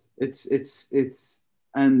relent.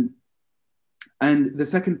 And the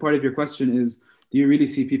second part of your question is, do you really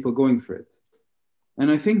see people going for it?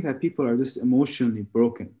 And I think that people are just emotionally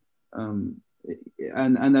broken. And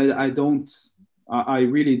I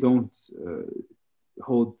really don't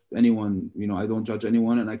hold anyone, I don't judge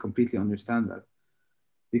anyone, and I completely understand that.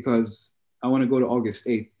 Because I want to go to August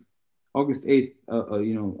 8th. August 8th,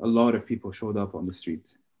 a lot of people showed up on the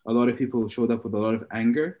street. A lot of people showed up with a lot of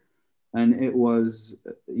anger. And it was,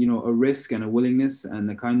 a risk and a willingness and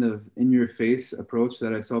a kind of in-your-face approach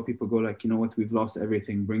that I saw people go like, what, we've lost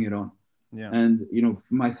everything, bring it on. Yeah. And,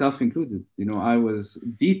 myself included, I was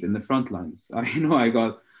deep in the front lines. I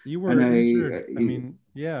got You were and injured. I mean,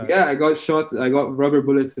 yeah. yeah, I got shot. I got rubber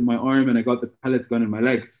bullets in my arm, and I got the pellet gun in my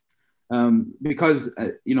legs. Because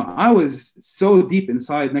I was so deep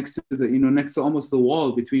inside, next to next to almost the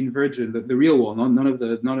wall between Virgin, the real wall, none of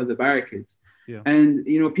the barricades. Yeah. And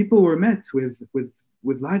people were met with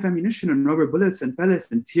live ammunition and rubber bullets and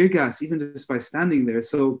pellets and tear gas, even just by standing there.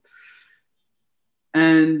 So,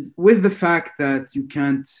 and with the fact that you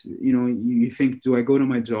can't, you think, do I go to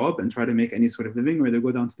my job and try to make any sort of living, or do I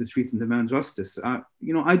go down to the streets and demand justice?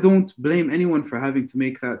 I don't blame anyone for having to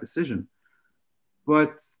make that decision,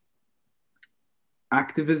 but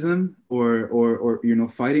activism or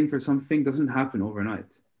fighting for something doesn't happen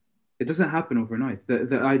overnight. It doesn't happen overnight.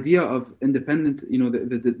 The idea of independent,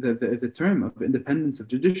 the term of independence of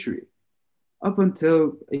judiciary, up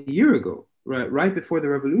until a year ago, right before the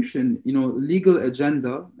revolution, legal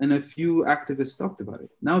agenda and a few activists talked about it.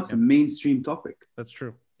 Now it's a mainstream topic. That's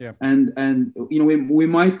true. Yeah. And we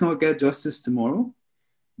might not get justice tomorrow,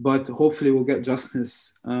 but hopefully we'll get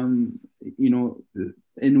justice, in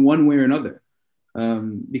one way or another.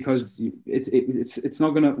 Because it's not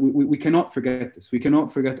gonna, we cannot forget this. We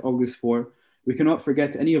cannot forget August 4. We cannot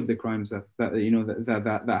forget any of the crimes that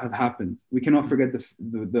have happened. We cannot forget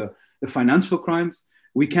the financial crimes.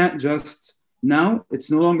 We can't just, now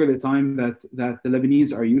it's no longer the time that the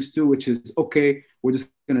Lebanese are used to, which is, okay, we're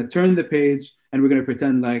just gonna turn the page and we're gonna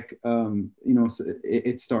pretend like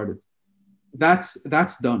it started.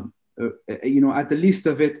 That's done. At the least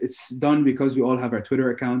of it, it's done because we all have our Twitter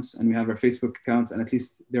accounts and we have our Facebook accounts, and at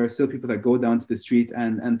least there are still people that go down to the street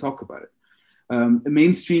and talk about it.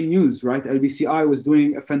 Mainstream news, right? LBCI was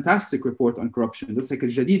doing a fantastic report on corruption, just like Al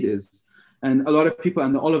Jadid is. And a lot of people,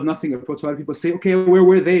 and the all of nothing approach, a lot of people say, okay, where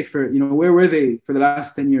were they for the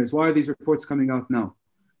last 10 years? Why are these reports coming out now?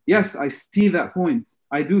 Yes, I see that point.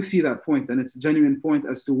 I do see that point, and it's a genuine point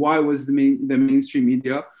as to why was the mainstream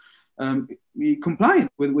media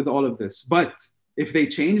compliant with all of this. But if they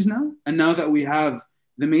change now, and now that we have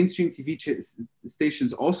the mainstream TV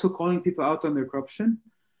stations also calling people out on their corruption,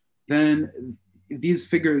 then these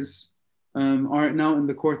figures are now in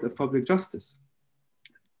the court of public justice.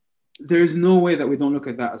 There's no way that we don't look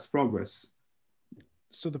at that as progress.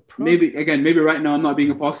 So maybe right now I'm not being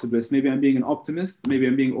a possibilist. Maybe I'm being an optimist. Maybe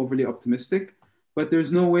I'm being overly optimistic. But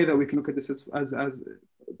there's no way that we can look at this as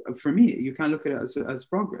for me, you can't look at it as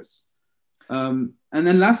progress. And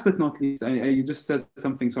then last but not least, you just said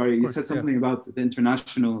something, sorry, you said something about the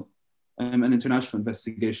international an international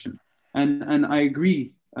investigation. And I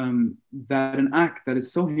agree that an act that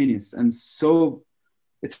is so heinous and so,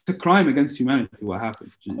 it's a crime against humanity, what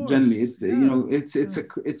happened. Generally,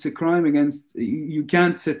 it's a crime against, you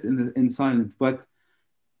can't sit in silence, but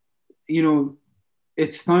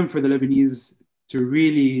it's time for the Lebanese to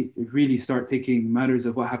really, really start taking matters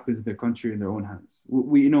of what happens in their country in their own hands.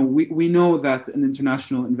 We know that an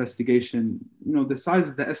international investigation, the size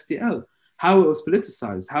of the STL, how it was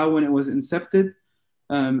politicized, how when it was incepted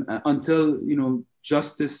until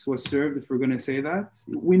justice was served, if we're going to say that,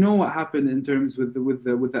 we know what happened in terms with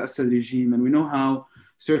the Assad regime, and we know how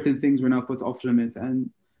certain things were now put off limit.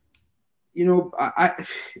 And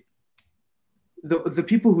the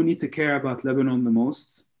people who need to care about Lebanon the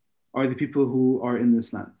most are the people who are in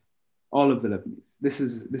this land, all of the Lebanese. This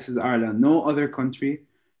is our land. No other country,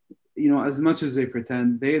 as much as they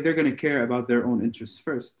pretend, they're going to care about their own interests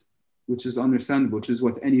first, which is understandable, which is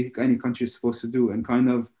what any country is supposed to do. And kind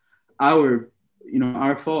of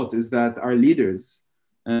our fault is that our leaders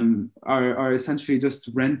are essentially just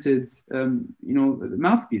rented,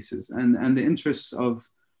 mouthpieces, and the interests of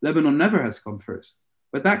Lebanon never has come first.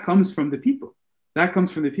 But that comes from the people. That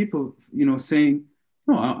comes from the people, saying,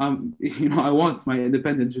 no, I want my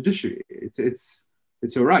independent judiciary. It's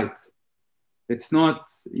a right. It's not,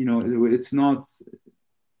 it's not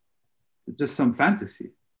just some fantasy.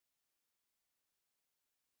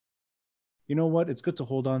 You know what? It's good to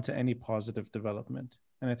hold on to any positive development.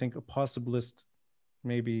 And I think a possibilist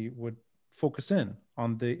maybe would focus in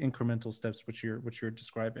on the incremental steps which you're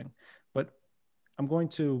describing. But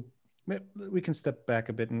we can step back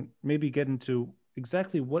a bit and maybe get into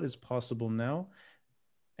exactly what is possible now.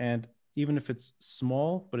 And even if it's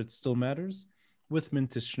small, but it still matters, with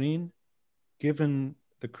Minteshreen, given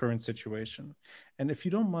the current situation. And if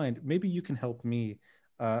you don't mind, maybe you can help me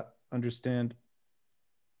understand,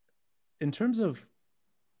 in terms of,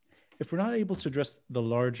 if we're not able to address the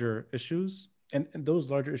larger issues, and those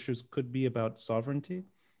larger issues could be about sovereignty,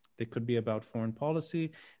 they could be about foreign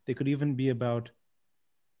policy, they could even be about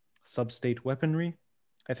sub-state weaponry.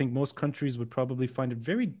 I think most countries would probably find it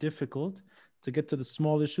very difficult to get to the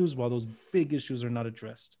small issues while those big issues are not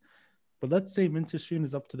addressed. But let's say Minteshreen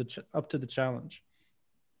is up to the challenge.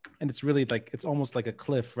 and it's really like, it's almost like a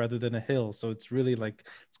cliff rather than a hill. So it's really like,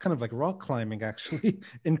 it's kind of like rock climbing, actually.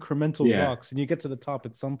 Incremental rocks, and you get to the top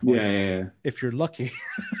at some point, if you're lucky.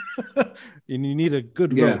 And you need a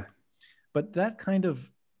good rope. But that kind of,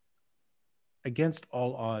 against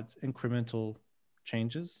all odds, incremental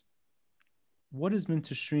changes, what is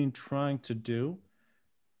Minteshreen trying to do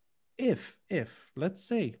if let's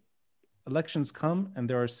say elections come and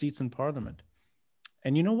there are seats in parliament?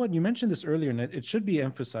 And you know what, you mentioned this earlier, and it should be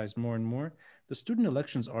emphasized more and more. The student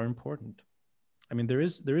elections are important. I mean, there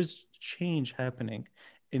is change happening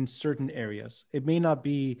in certain areas. It may not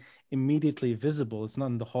be immediately visible. It's not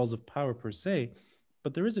in the halls of power per se,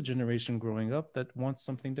 but there is a generation growing up that wants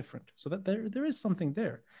something different. So that there is something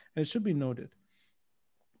there, and it should be noted.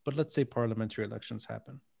 But let's say parliamentary elections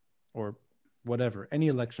happen, or whatever, any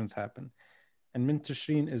elections happen, and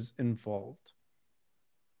Minteshreen is involved.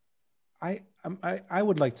 I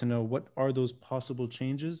would like to know, what are those possible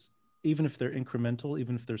changes, even if they're incremental,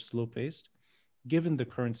 even if they're slow paced, given the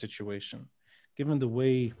current situation, given the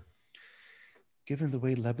way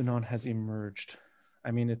Lebanon has emerged.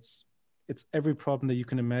 I mean, it's every problem that you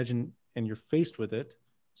can imagine, and you're faced with it.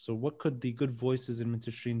 So what could the good voices in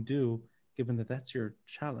Minteshreen do, given that that's your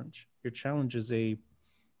challenge? Your challenge is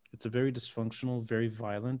it's a very dysfunctional, very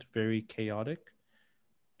violent, very chaotic,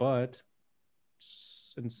 but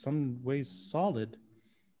in some ways solid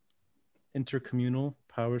intercommunal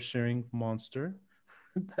power sharing monster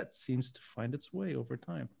that seems to find its way over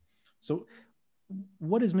time. So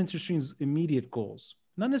what is Minteshreen's immediate goals?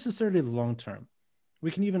 Not necessarily the long term.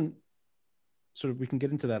 We can even we can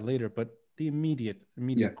get into that later, but the immediate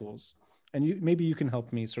goals. And maybe you can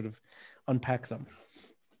help me sort of unpack them.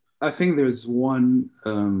 I think there's one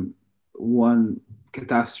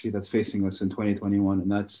catastrophe that's facing us in 2021,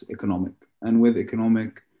 and that's economic. And with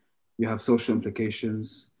economic, you have social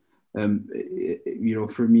implications.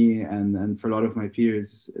 For me and for a lot of my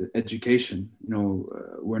peers, education.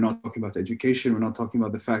 We're not talking about education. We're not talking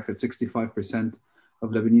about the fact that 65% of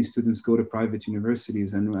Lebanese students go to private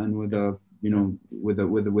universities, and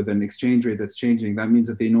with an exchange rate that's changing, that means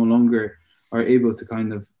that they no longer are able to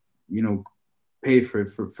kind of pay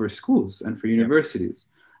for schools and for universities.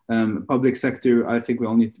 Public sector, I think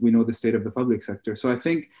we know the state of the public sector. So I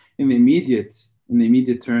think in the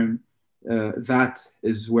immediate term, that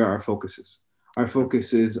is where our focus is. Our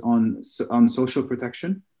focus is on social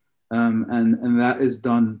protection, and that is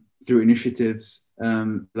done through initiatives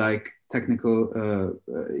like technical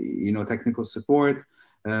support,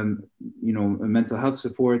 mental health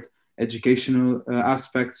support, educational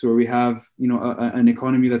aspects, where we have an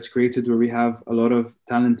economy that's created where we have a lot of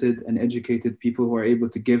talented and educated people who are able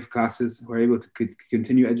to give classes, who are able to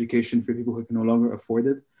continue education for people who can no longer afford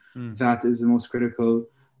it. That is the most critical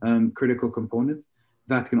component.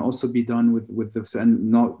 That can also be done with the, and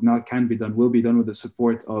not can be done, will be done with the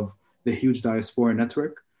support of the huge diaspora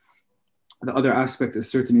network. The other aspect is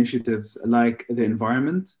certain initiatives like the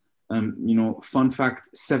environment. Fun fact: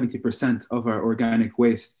 70% of our organic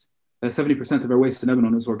waste, 70% of our waste in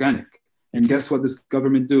Lebanon is organic. And guess what this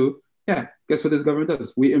government do? Yeah, guess what this government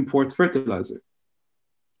does? We import fertilizer.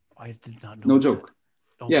 I did not know. No joke.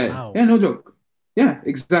 Oh, yeah, wow. Yeah, no joke. Yeah,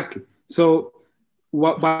 exactly. So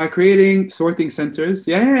by creating sorting centers,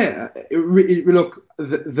 look,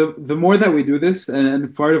 the more that we do this,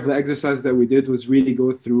 and part of the exercise that we did was really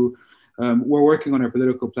go through, we're working on our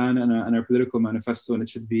political plan and our political manifesto, and it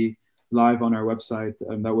should be live on our website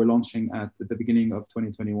that we're launching at the beginning of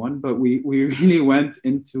 2021. But we really went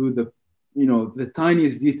into the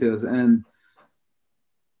tiniest details, and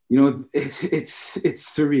it's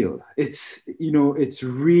surreal. It's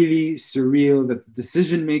really surreal that the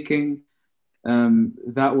decision making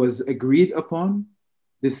that was agreed upon,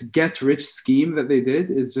 this get-rich scheme that they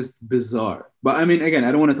did, is just bizarre. But I mean, again,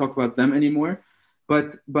 I don't want to talk about them anymore.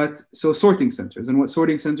 But so sorting centers, and what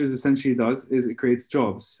sorting centers essentially does is it creates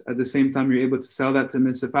jobs. At the same time, you're able to sell that to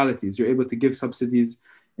municipalities. You're able to give subsidies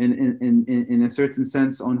in a certain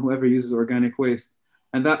sense on whoever uses organic waste,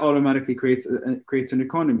 and that automatically creates an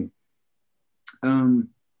economy.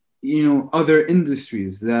 Other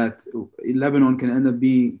industries that Lebanon can end up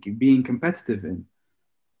being competitive in.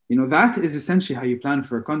 That is essentially how you plan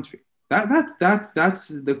for a country. That's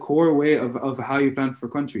the core way of how you plan for a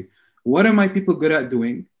country. What are my people good at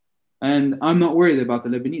doing? And I'm not worried about the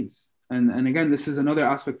Lebanese. And again, this is another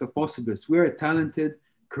aspect of possibilists. We're a talented,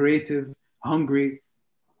 creative, hungry,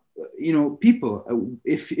 people.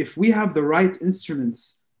 If we have the right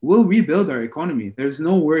instruments, we'll rebuild our economy. There's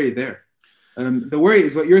no worry there. The worry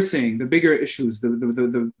is what you're saying, the bigger issues,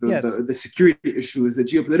 the security issues, the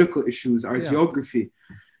geopolitical issues, our geography.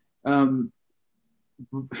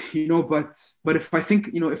 but if I think,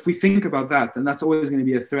 if we think about that, and that's always going to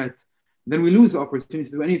be a threat, then we lose the opportunity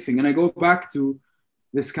to do anything. And I go back to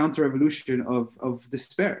this counter revolution of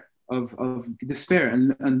despair, of despair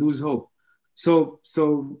and lose hope. So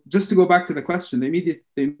just to go back to the question, the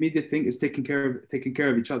immediate thing is taking care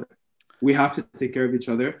of each other. We have to take care of each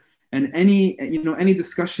other. And any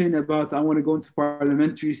discussion about I want to go into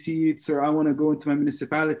parliamentary seats or I want to go into my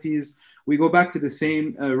municipalities, we go back to the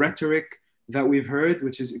same rhetoric that we've heard,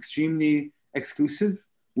 which is extremely exclusive.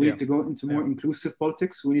 We need to go into more inclusive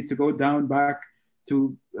politics. We need to go down back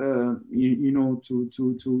to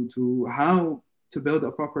to how to build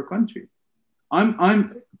a proper country.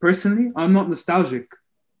 I'm personally, I'm not nostalgic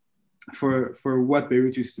for what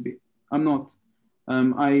Beirut used to be. I'm not.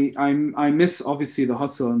 I miss obviously the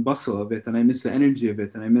hustle and bustle of it, and I miss the energy of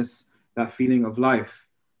it, and I miss that feeling of life.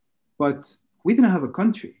 But we didn't have a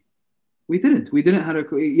country. We didn't have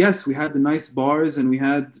yes, we had the nice bars and we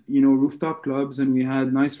had, rooftop clubs and we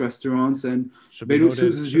had nice restaurants, and Beirut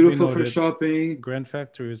is beautiful for shopping. Grand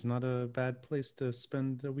Factory is not a bad place to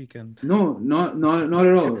spend a weekend. No, not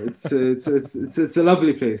at all. It's a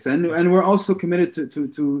lovely place, and we're also committed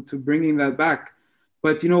to bringing that back.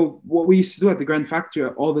 But what we used to do at the Grand Factory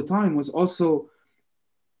all the time was also,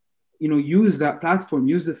 use that platform,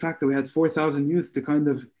 use the fact that we had 4,000 youth to kind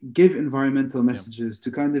of give environmental messages, to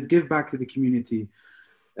kind of give back to the community.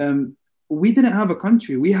 We didn't have a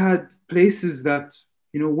country. We had places that,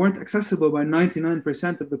 weren't accessible by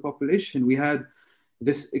 99% of the population. We had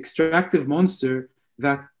this extractive monster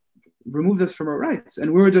that removed us from our rights.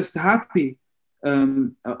 And we were just happy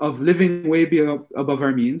of living way above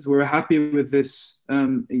our means. We were happy with this,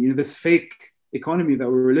 this fake economy that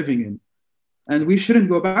we were living in. And we shouldn't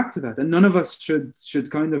go back to that. And none of us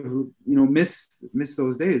should kind of, miss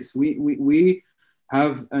those days. We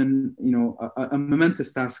have a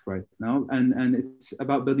momentous task right now, and it's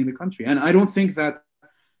about building the country. And I don't think that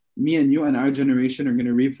me and you and our generation are going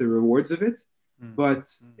to reap the rewards of it. But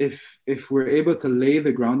if we're able to lay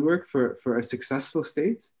the groundwork for a successful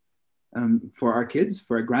state, for our kids,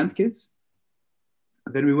 for our grandkids,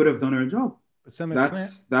 then we would have done our job.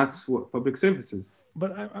 That's what public service is.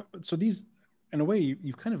 But so these, in a way,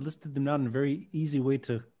 you've kind of listed them out in a very easy way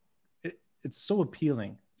to. It's so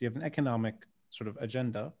appealing. You have an economic sort of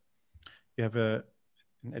agenda. You have an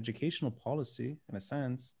educational policy, in a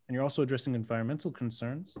sense, and you're also addressing environmental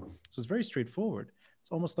concerns. So it's very straightforward.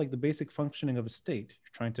 It's almost like the basic functioning of a state.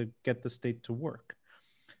 You're trying to get the state to work.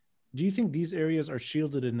 Do you think these areas are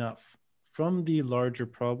shielded enough from the larger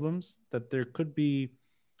problems that there's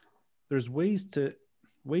ways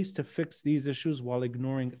to fix these issues while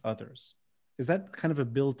ignoring others? Is that kind of a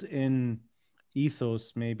built-in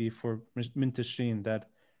ethos maybe for Minteshreen, that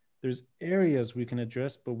there's areas we can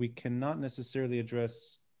address, but we cannot necessarily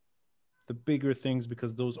address the bigger things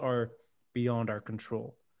because those are beyond our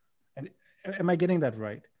control? And am I getting that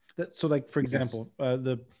right? So like, for example,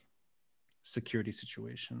 the security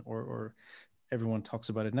situation, or everyone talks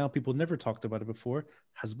about it now. People never talked about it before.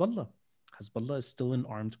 Hezbollah is still an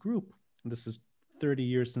armed group. And this is 30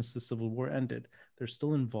 years since the civil war ended. They're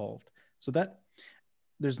still involved. So that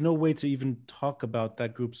there's no way to even talk about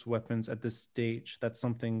that group's weapons at this stage. That's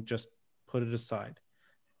something, just put it aside.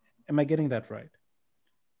 Am I getting that right?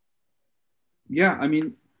 Yeah, I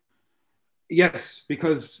mean, yes,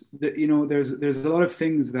 because there's a lot of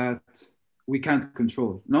things that we can't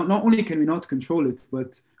control. Not only can we not control it,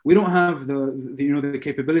 but we don't have the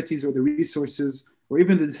capabilities or the resources or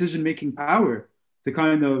even the decision-making power to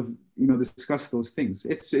kind of discuss those things.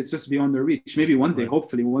 It's just beyond their reach. Maybe one day,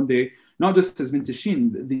 hopefully one day, not just as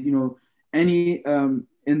Minteshreen, any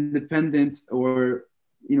independent or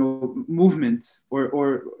movement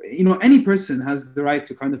or any person has the right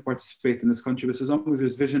to kind of participate in this country, but as long as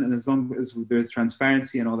there's vision and as long as there's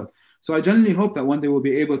transparency and all that. So I genuinely hope that one day we'll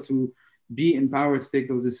be able to be empowered to take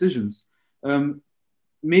those decisions.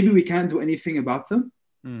 Maybe we can't do anything about them,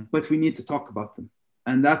 but we need to talk about them.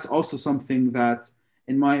 And that's also something that,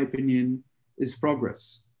 in my opinion, is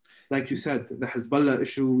progress. Like you said, the Hezbollah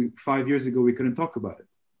issue 5 years ago, we couldn't talk about it.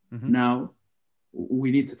 Mm-hmm. Now, we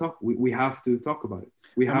need to talk. We have to talk about it.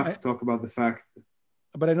 We have to talk about the fact.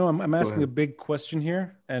 But I know I'm asking a big question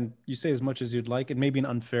here, and you say as much as you'd like. It may be an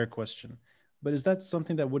unfair question, but is that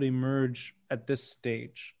something that would emerge at this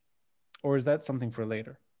stage, or is that something for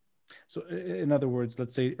later? So in other words,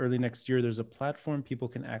 let's say early next year, there's a platform people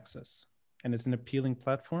can access, and it's an appealing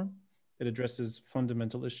platform. It addresses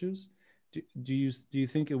fundamental issues. Do you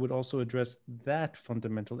think it would also address that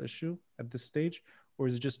fundamental issue at this stage, or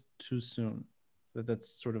is it just too soon? That's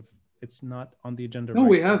sort of, it's not on the agenda. No,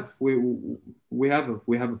 we have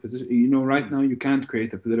a position. Right now you can't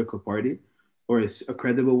create a political party or a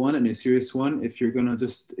credible one and a serious one if you're going to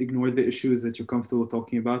just ignore the issues that you're comfortable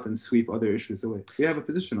talking about and sweep other issues away. We have a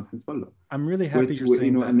position on Hezbollah. I'm really happy you're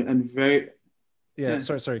saying that. And very,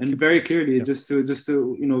 sorry. And very clearly, just to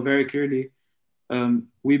very clearly,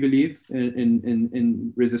 we believe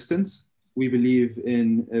in resistance. We believe in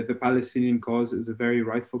the Palestinian cause is a very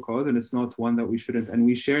rightful cause, and it's not one that we shouldn't. And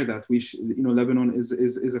we share that. Lebanon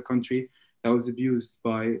is a country that was abused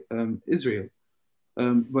by Israel.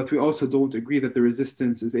 But we also don't agree that the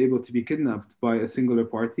resistance is able to be kidnapped by a singular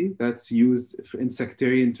party that's used in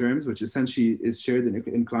sectarian terms, which essentially is shared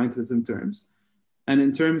in clientelism terms. And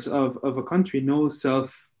in terms of a country, no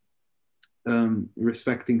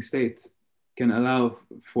self-respecting state can allow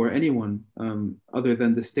for anyone other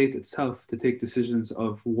than the state itself to take decisions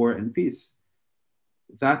of war and peace.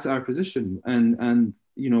 That's our position. And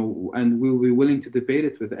we'll be willing to debate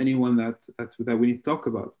it with anyone that we need to talk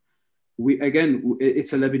about.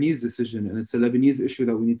 It's a Lebanese decision, and it's a Lebanese issue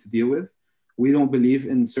that we need to deal with. We don't believe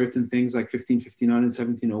in certain things like 1559 and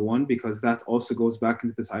 1701, because that also goes back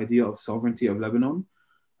into this idea of sovereignty of Lebanon.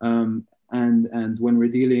 And when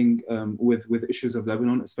we're dealing with issues of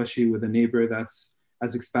Lebanon, especially with a neighbor that's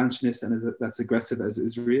as expansionist and that's aggressive as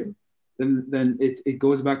Israel, then it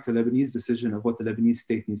goes back to Lebanese decision of what the Lebanese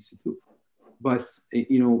state needs to do. But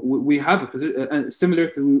we have a position similar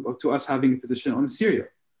to us having a position on Syria.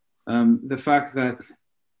 The fact that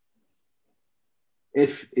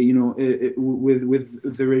if with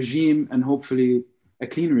the regime, and hopefully a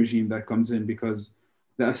clean regime that comes in, because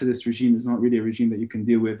the Assadist regime is not really a regime that you can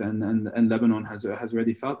deal with, and Lebanon has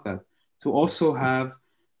already felt that, to also have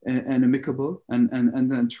an amicable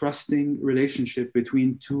and trusting relationship between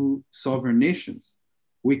two sovereign nations.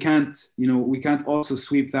 We can't also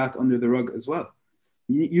sweep that under the rug as well.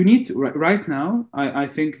 You need to, right now, I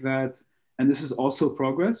think that, and this is also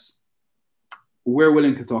progress, we're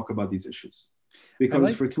willing to talk about these issues.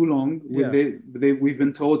 Because for too long, we've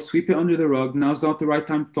been told, sweep it under the rug. Now's not the right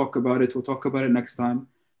time to talk about it. We'll talk about it next time.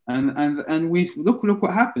 And we look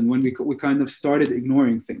what happened when we kind of started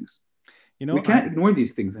ignoring things. We can't ignore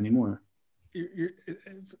these things anymore.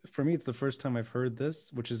 For me, it's the first time I've heard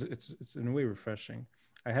this, which is it's in a way refreshing.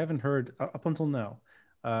 I haven't heard up until now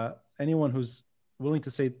anyone who's willing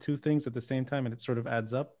to say two things at the same time, and it sort of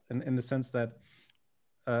adds up, in the sense that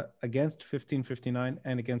against 1559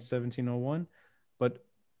 and against 1701. But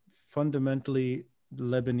fundamentally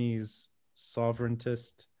Lebanese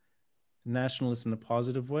sovereigntist, nationalist in a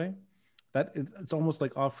positive way. That it's almost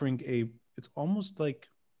like it's almost like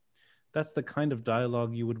that's the kind of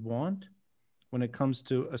dialogue you would want when it comes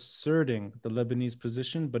to asserting the Lebanese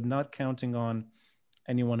position, but not counting on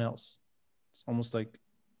anyone else. It's almost like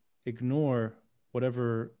ignore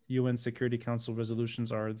whatever UN Security Council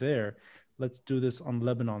resolutions are there. Let's do this on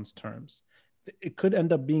Lebanon's terms. It could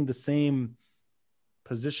end up being the same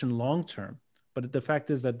position long term, but the fact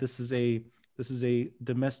is that this is an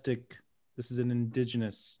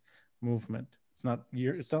indigenous movement. It's not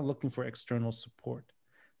looking for external support.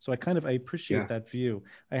 So I appreciate that view.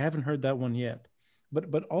 I haven't heard that one yet,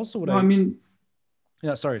 but also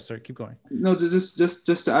sorry, keep going. No,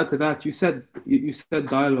 just to add to that, you said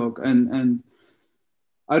dialogue, and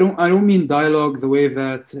I don't mean dialogue the way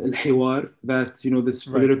that al-hiwar, that this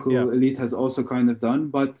political elite has also kind of done,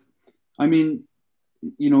 but I mean,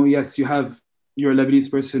 yes, you're a Lebanese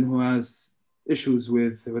person who has issues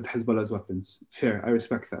with Hezbollah's weapons. Fair, I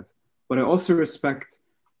respect that. But I also respect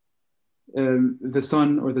the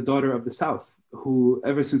son or the daughter of the South, who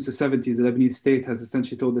ever since the 70s, the Lebanese state has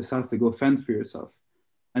essentially told the South to go fend for yourself.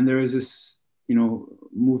 And there is this,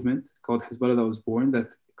 movement called Hezbollah that was born,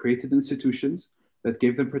 that created institutions that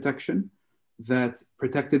gave them protection, that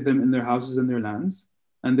protected them in their houses and their lands,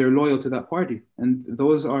 and they're loyal to that party. And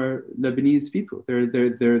those are Lebanese people.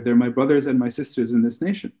 They're my brothers and my sisters in this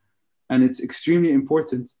nation. And it's extremely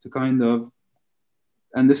important to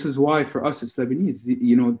and this is why for us it's Lebanese.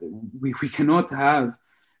 We cannot have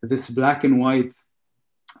this black and white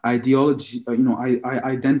ideology,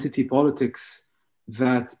 identity politics,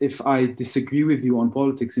 that if I disagree with you on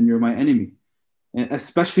politics and you're my enemy,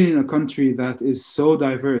 especially in a country that is so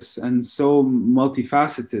diverse and so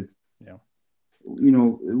multifaceted.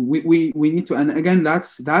 We need to, and again,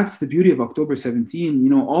 that's the beauty of October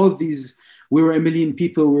 17. All of these, we were 1 million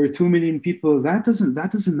people, we were 2 million people. That doesn't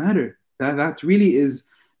matter. That really is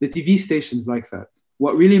the TV stations like that.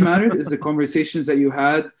 What really mattered is the conversations that you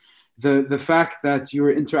had, the fact that you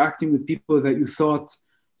were interacting with people that you thought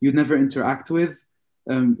you'd never interact with.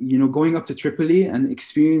 Going up to Tripoli and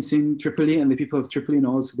experiencing Tripoli and the people of Tripoli in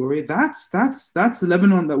all its glory. That's the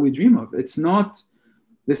Lebanon that we dream of. It's not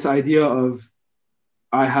this idea of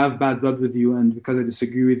I have bad blood with you, and because I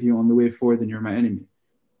disagree with you on the way forward, then you're my enemy.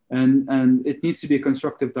 And it needs to be a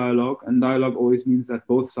constructive dialogue, and dialogue always means that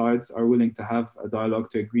both sides are willing to have a dialogue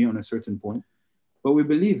to agree on a certain point. But we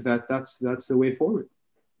believe that that's the way forward.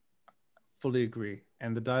 Fully agree.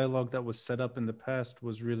 And the dialogue that was set up in the past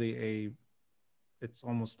was really it's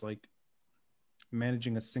almost like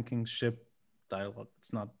managing a sinking ship dialogue.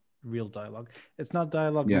 It's not real dialogue. It's not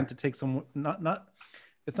dialogue meant to take some,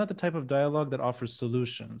 it's not the type of dialogue that offers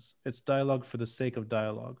solutions. It's dialogue for the sake of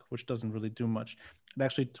dialogue, which doesn't really do much. It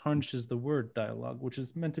actually tarnishes the word dialogue, which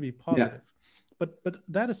is meant to be positive. But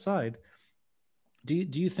that aside, do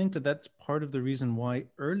you think that that's part of the reason why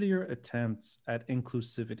earlier attempts at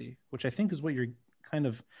inclusivity, which I think is what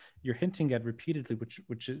you're hinting at repeatedly,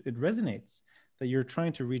 which it resonates, that you're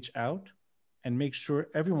trying to reach out and make sure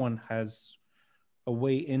everyone has a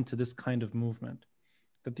way into this kind of movement,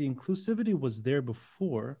 that the inclusivity was there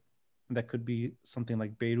before, and that could be something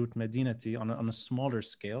like Beirut Medinati on a smaller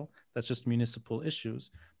scale, that's just municipal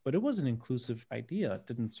issues, but it was an inclusive idea. It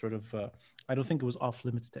didn't sort of, I don't think it was off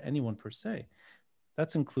limits to anyone per se.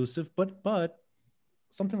 That's inclusive, but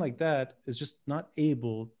something like that is just not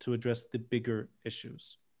able to address the bigger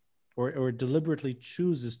issues, or deliberately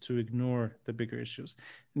chooses to ignore the bigger issues.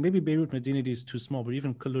 And maybe Beirut Medinati is too small, but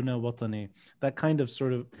even Kulluna Watani, that kind of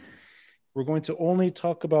sort of, we're going to only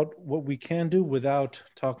talk about what we can do without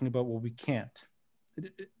talking about what we can't.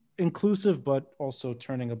 Inclusive, but also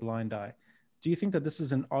turning a blind eye. Do you think that this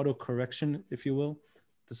is an auto-correction, if you will?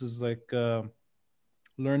 This is like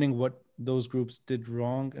learning what those groups did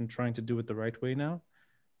wrong and trying to do it the right way now?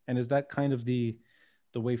 And is that kind of the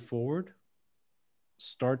way forward?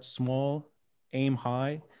 Start small, aim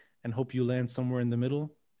high, and hope you land somewhere in the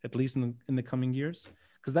middle, at least in the coming years?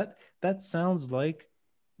 Because that sounds like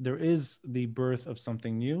there is the birth of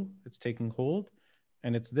something new. It's taking hold,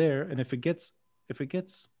 and it's there. And if it gets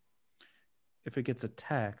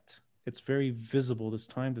attacked, it's very visible this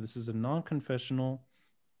time that this is a non-confessional,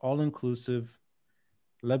 all-inclusive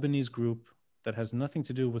Lebanese group that has nothing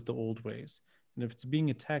to do with the old ways. And if it's being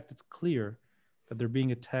attacked, it's clear that they're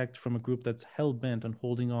being attacked from a group that's hell-bent on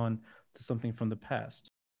holding on to something from the past.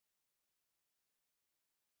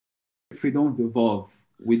 If we don't evolve,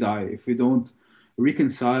 we die. If we don't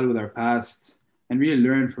reconcile with our past and really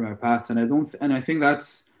learn from our past, and I think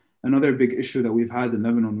that's another big issue that we've had in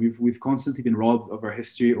Lebanon. We've constantly been robbed of our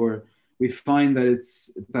history, or we find that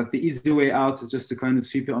the easy way out is just to kind of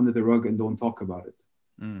sweep it under the rug and don't talk about it.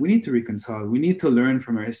 We need to reconcile. We need to learn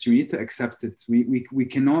from our history. We need to accept it. We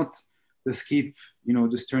cannot just keep,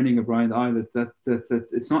 just turning a blind eye. That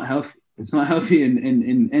it's not healthy. It's not healthy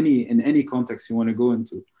in any context you want to go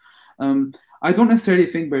into. I don't necessarily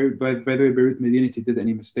think, by the way, Beirut Medinati did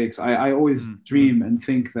any mistakes. I always dream and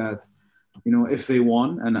think that, if they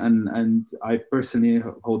won, and I personally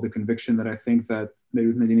hold the conviction that I think that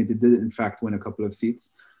Beirut Medinati did in fact win a couple of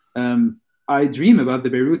seats. I dream about the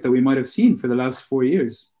Beirut that we might have seen for the last 4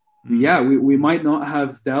 years. Yeah, we might not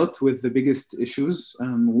have dealt with the biggest issues.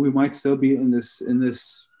 We might still be in this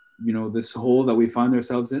this hole that we find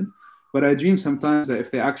ourselves in. But I dream sometimes that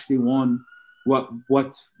if they actually won, what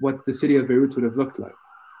the city of Beirut would have looked like.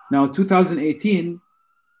 Now, 2018,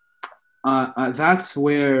 that's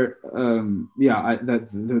where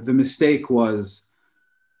the mistake was.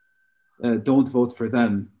 Don't vote for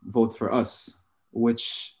them, vote for us,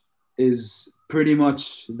 which is pretty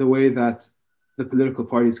much the way that the political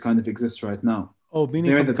parties kind of exist right now. Oh,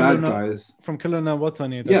 meaning they're the bad guys from Kulluna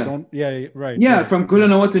Watani. Right. Yeah, from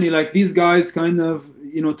Kulluna Watani, like these guys kind of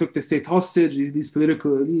took the state hostage. These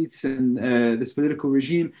political elites and this political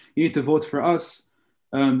regime. You need to vote for us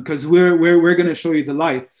because we're going to show you the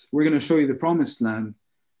light. We're going to show you the promised land.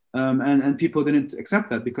 And people didn't accept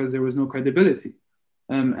that because there was no credibility.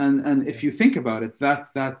 And if you think about it,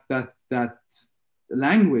 that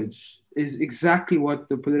language is exactly what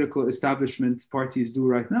the political establishment parties do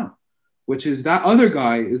right now, which is that other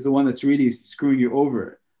guy is the one that's really screwing you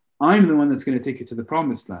over. I'm the one that's going to take you to the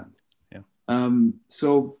promised land. Yeah.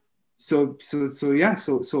 So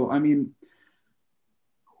I mean,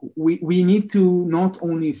 we need to not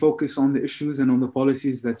only focus on the issues and on the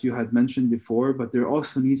policies that you had mentioned before, but there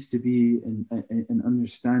also needs to be an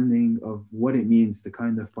understanding of what it means to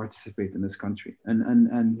kind of participate in this country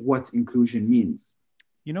and what inclusion means.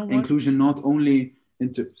 You know what? Inclusion not only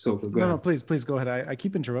No, please go ahead. I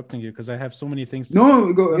keep interrupting you because I have so many things to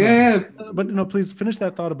say. Go. Yeah. But please finish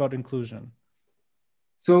that thought about inclusion.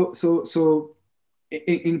 So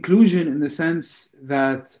inclusion in the sense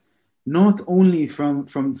that not only from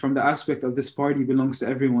the aspect of this party belongs to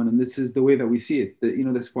everyone, and this is the way that we see it, that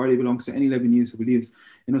this party belongs to any Lebanese who believes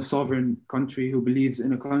in a sovereign country, who believes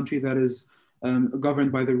in a country that is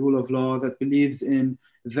governed by the rule of law, that believes in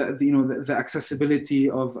the accessibility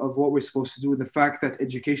of what we're supposed to do, the fact that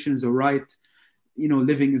education is a right,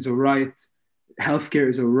 living is a right, healthcare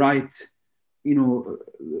is a right,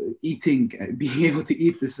 eating, being able to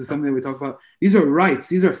eat. This is something that we talk about. These are rights.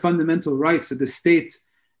 These are fundamental rights that the state,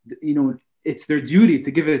 it's their duty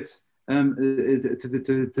to give it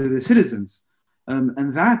to the citizens.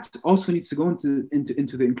 And that also needs to go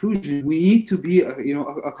into the inclusion. We need to be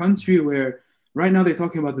a country where right now they're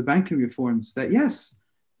talking about the banking reforms, that yes,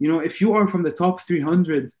 if you are from the top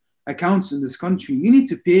 300 accounts in this country, you need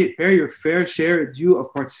to pay your fair share due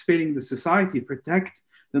of participating in the society, protect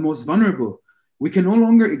the most vulnerable. We can no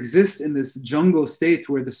longer exist in this jungle state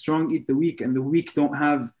where the strong eat the weak and the weak don't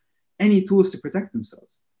have any tools to protect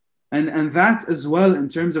themselves. And that as well, in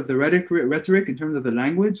terms of the rhetoric, in terms of the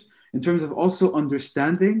language, in terms of also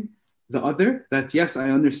understanding the other, that yes, I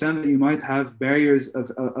understand that you might have barriers of,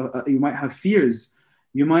 you might have fears,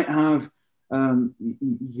 you might have,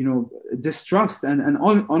 distrust. And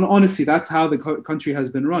honestly, that's how the country has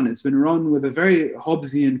been run. It's been run with a very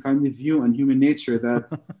Hobbesian kind of view on human nature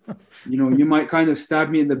that, you might kind of stab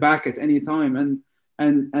me in the back at any time. And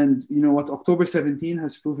what October 17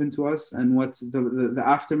 has proven to us, and what the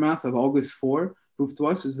aftermath of August 4 proved to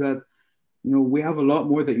us, is that we have a lot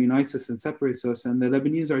more that unites us and separates us, and the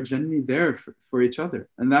Lebanese are genuinely there for each other.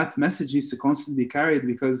 And that message needs to constantly be carried,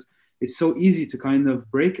 because it's so easy to kind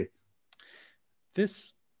of break it.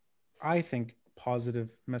 This, I think, positive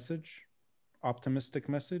message, optimistic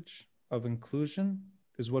message of inclusion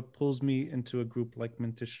is what pulls me into a group like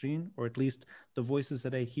Minteshreen, or at least the voices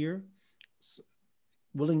that I hear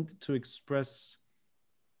willing to express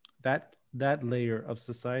that layer of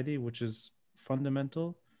society, which is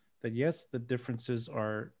fundamental, that yes, the differences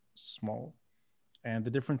are small, and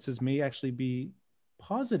the differences may actually be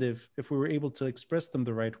positive if we were able to express them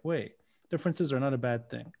the right way. Differences are not a bad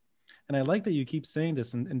thing. And I like that you keep saying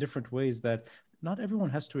this in different ways, that not everyone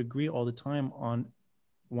has to agree all the time on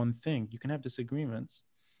one thing. You can have disagreements,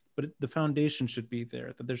 but the foundation should be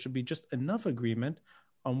there, that there should be just enough agreement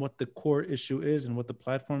on what the core issue is and what the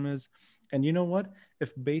platform is. And you know what?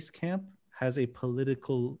 If Basecamp has a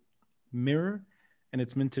political mirror and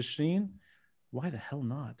it's Minteshreen, why the hell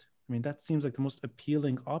not? I mean, that seems like the most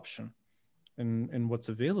appealing option in what's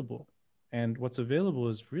available. And what's available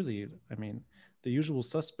is really, I mean, the usual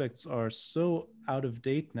suspects are so out of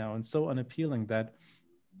date now and so unappealing that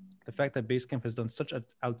the fact that Basecamp has done such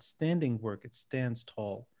outstanding work, it stands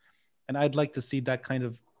tall. And I'd like to see that kind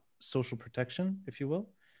of social protection, if you will,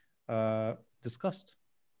 discussed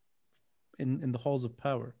in the halls of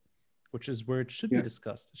power, which is where it should be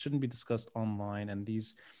discussed. It shouldn't be discussed online. And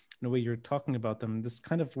these, in the way you're talking about them, this is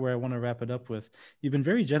kind of where I want to wrap it up with. You've been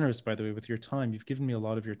very generous, by the way, with your time. You've given me a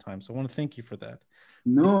lot of your time. So I want to thank you for that.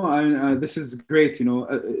 No, this is great.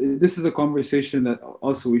 This is a conversation that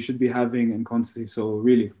also we should be having in constantly. So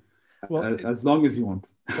really, well, as long as you want.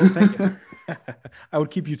 Well, thank you. I would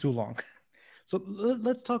keep you too long. So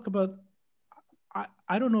let's talk about,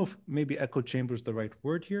 I don't know if maybe echo chamber is the right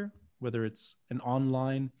word here, whether it's an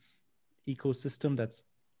online ecosystem that's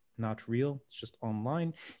not real, it's just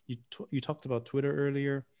online. You talked about Twitter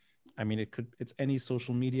earlier. I mean, it's any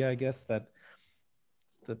social media, I guess, that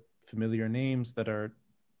it's the familiar names that are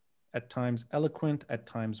at times eloquent, at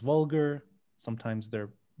times vulgar, sometimes they're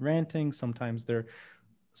ranting, sometimes they're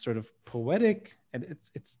sort of poetic, and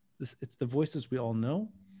it's the voices we all know,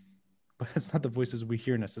 but it's not the voices we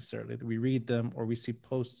hear necessarily. We read them or we see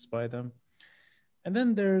posts by them. And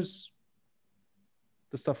then there's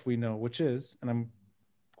the stuff we know, which is, and I'm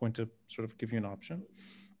going to sort of give you an option,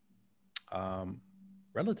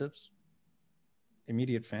 relatives,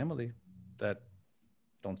 immediate family that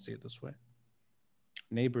don't see it this way,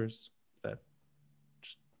 neighbors that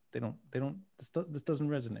just this doesn't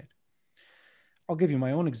resonate. I'll give you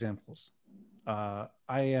my own examples. I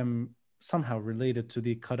am somehow related to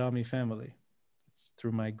the Karami family. It's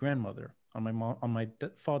through my grandmother on my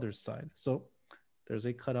father's side. So there's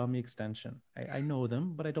a Karami extension. I know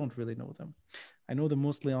them, but I don't really know them. I know them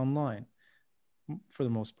mostly online, for the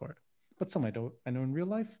most part. But some I don't. I know in real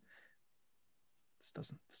life. This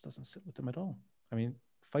doesn't sit with them at all. I mean,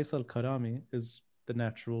 Faisal Karami is the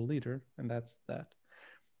natural leader, and that's that.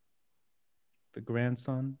 The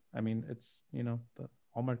grandson, I mean, it's, the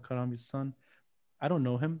Omar Karami's son. I don't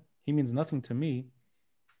know him. He means nothing to me.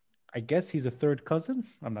 I guess he's a third cousin.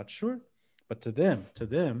 I'm not sure. But to them,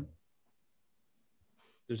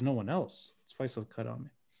 there's no one else. It's Faisal Karami.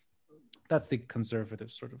 That's the conservative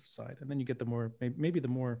sort of side. And then you get the more, maybe the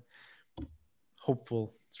more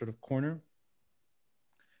hopeful sort of corner.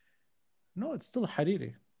 No, it's still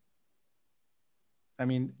Hariri. I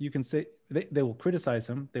mean, you can say they will criticize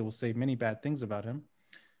him. They will say many bad things about him,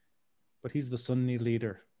 but he's the Sunni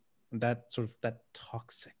leader. And that sort of that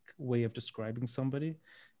toxic way of describing somebody,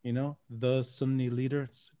 you know, the Sunni leader,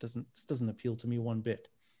 this doesn't appeal to me one bit.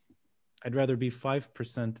 I'd rather be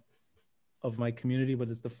 5% of my community, but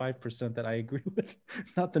it's the 5% that I agree with,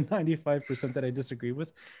 not the 95% that I disagree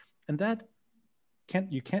with. And that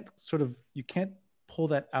you can't pull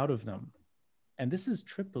that out of them. And this is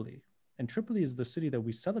Tripoli. And Tripoli is the city that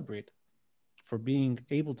we celebrate for being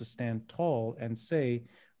able to stand tall and say,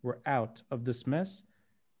 we're out of this mess.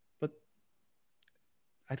 But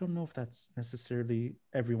I don't know if that's necessarily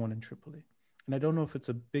everyone in Tripoli. And I don't know if it's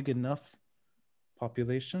a big enough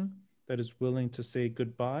population that is willing to say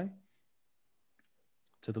goodbye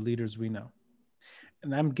to the leaders we know.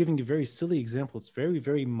 And I'm giving you a very silly example. It's very,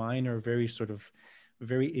 very minor, very sort of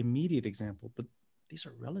very immediate example, but these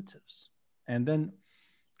are relatives. And then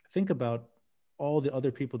think about all the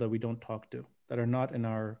other people that we don't talk to, that are not in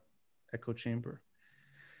our echo chamber.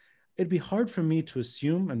 It'd be hard for me to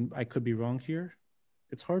assume, and I could be wrong here,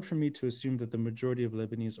 it's hard for me to assume that the majority of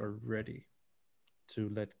Lebanese are ready to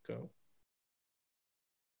let go.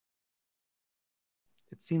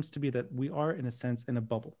 It seems to be that we are, in a sense, in a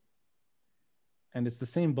bubble. And it's the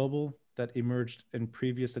same bubble that emerged in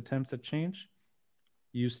previous attempts at change.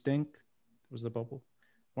 You stink was the bubble.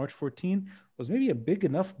 March 14 was maybe a big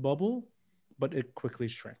enough bubble, but it quickly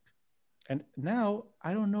shrank. And now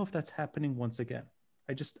I don't know if that's happening once again.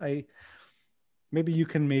 Maybe you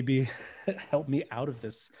can help me out of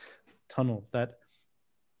this tunnel that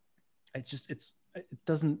I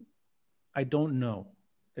don't know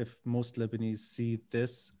if most Lebanese see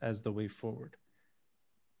this as the way forward.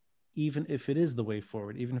 Even if it is the way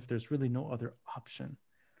forward, even if there's really no other option.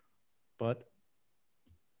 But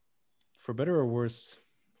for better or worse,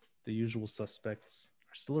 the usual suspects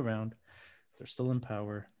are still around. They're still in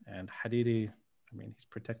power. And Hariri, I mean, he's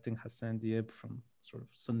protecting Hassan Diab from sort of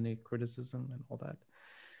Sunni criticism and all that.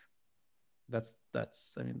 That's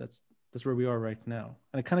where we are right now.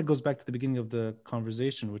 And it kind of goes back to the beginning of the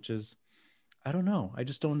conversation, which is, I don't know. I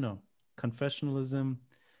just don't know. Confessionalism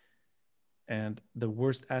and the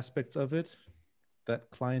worst aspects of it,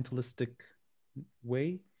 that clientelistic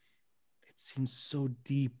way, it seems so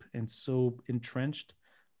deep and so entrenched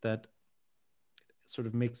that it sort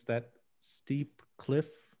of makes that steep cliff,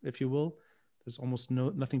 if you will. There's almost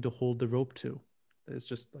nothing to hold the rope to. It's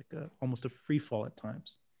just like almost a free fall at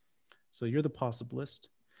times. So you're the possibilist.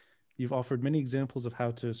 You've offered many examples of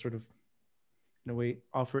how to sort of, in a way,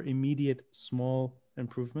 offer immediate small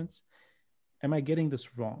improvements. Am I getting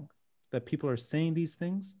this wrong? That people are saying these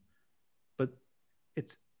things, but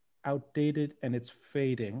it's outdated and it's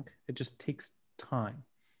fading. It just takes time.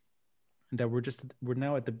 And that we're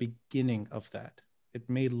now at the beginning of that. It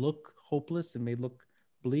may look hopeless, it may look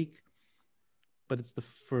bleak, but it's the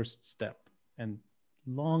first step. And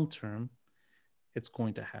long term, it's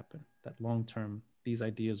going to happen. That long term, these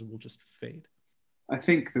ideas will just fade. I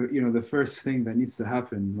think the first thing that needs to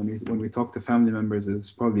happen when we talk to family members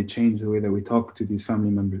is probably change the way that we talk to these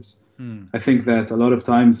family members. I think that a lot of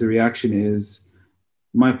times the reaction is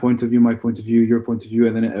my point of view, your point of view,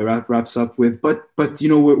 and then it wraps up with, but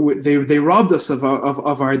they robbed us of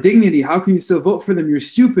our dignity. How can you still vote for them? You're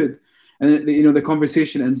stupid. And the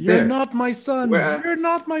conversation ends there. You're not my son. You're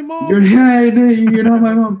not my mom. You're not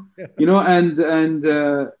my mom.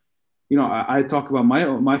 I talk about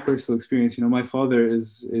my personal experience. My father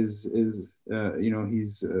is he's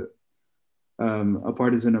a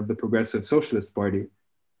partisan of the Progressive Socialist Party.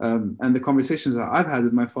 And the conversations that I've had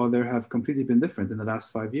with my father have completely been different in the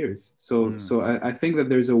last 5 years. So I think that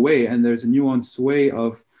there's a way, and there's a nuanced way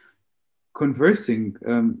of conversing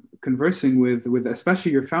with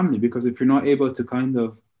especially your family, because if you're not able to kind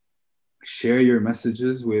of share your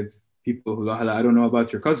messages with people who, I don't know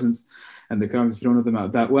about your cousins and the Karams, if you don't know them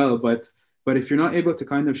out that well, but if you're not able to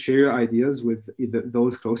kind of share your ideas with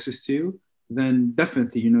those closest to you, then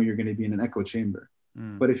definitely you're going to be in an echo chamber.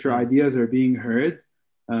 But if your ideas are being heard,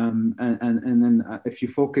 and then if you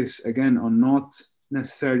focus again on not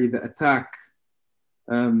necessarily the attack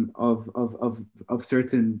of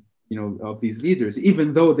certain of these leaders,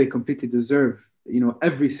 even though they completely deserve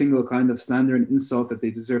every single kind of slander and insult that they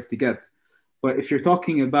deserve to get, but if you're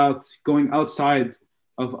talking about going outside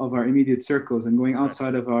of our immediate circles and going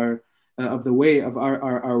outside of our of the way of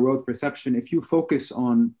our world perception, if you focus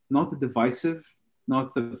on not the divisive,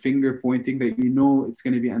 not the finger pointing that it's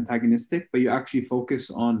going to be antagonistic, but you actually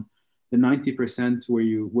focus on the 90%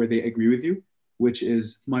 where they agree with you, which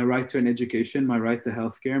is my right to an education, my right to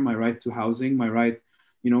healthcare, my right to housing, my right,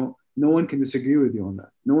 no one can disagree with you on that.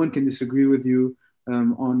 No one can disagree with you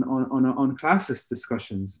on classist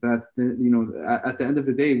discussions. That at the end of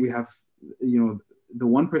the day, we have the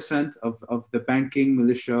 1% of the banking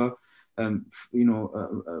militia, um,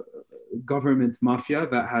 government mafia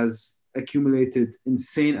that has accumulated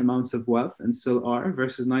insane amounts of wealth and still are,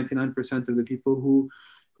 versus 99% of the people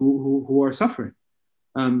who are suffering.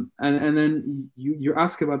 And then you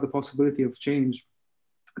ask about the possibility of change.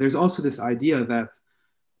 There's also this idea that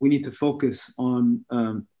we need to focus on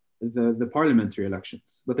the parliamentary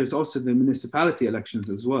elections, but there's also the municipality elections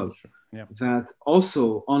as well, sure. Yeah. that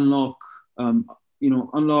also unlock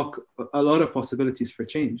unlock a lot of possibilities for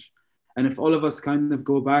change. And if all of us kind of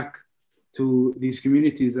go back to these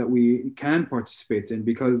communities that we can participate in,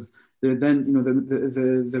 because then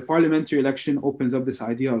the parliamentary election opens up this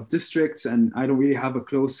idea of districts, and I don't really have a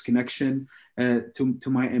close connection to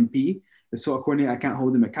my MP. So accordingly, I can't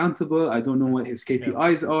hold him accountable. I don't know what his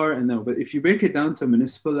KPIs are, and no. But if you break it down to a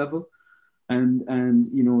municipal level, and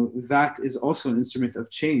that is also an instrument of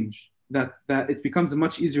change. That it becomes a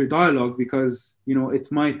much easier dialogue, because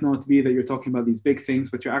it might not be that you're talking about these big things,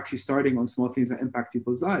 but you're actually starting on small things that impact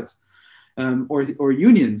people's lives. Or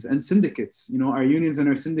unions and syndicates. Our unions and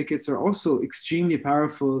our syndicates are also extremely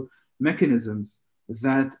powerful mechanisms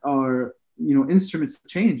that are instruments of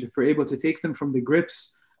change, if we're able to take them from the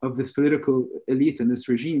grips of this political elite and this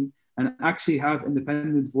regime, and actually have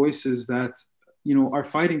independent voices that are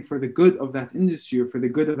fighting for the good of that industry or for the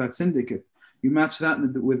good of that syndicate. You match that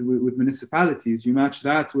with municipalities. You match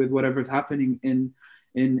that with whatever's happening in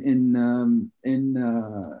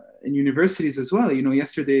universities as well.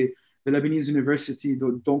 Yesterday, the Lebanese University,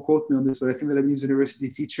 don't quote me on this, but I think the Lebanese University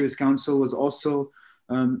Teachers Council was also,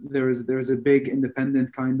 there was a big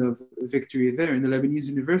independent kind of victory there in the Lebanese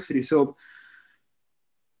University. So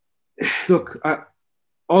look,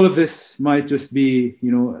 all of this might just be,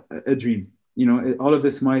 a dream. All of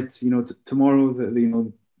this might,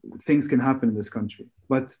 tomorrow, things can happen in this country.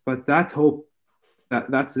 But that hope,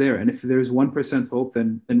 that's there. And if there's 1% hope,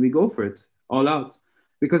 then we go for it all out.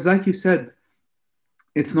 Because like you said,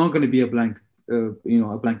 it's not going to be a blank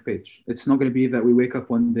page. It's not going to be that we wake up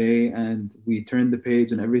one day and we turn the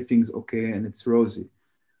page and everything's okay and it's rosy.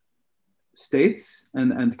 States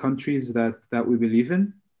and countries that we believe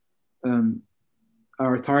in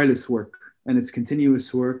are tireless work, and it's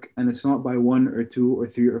continuous work, and it's not by 1 or 2 or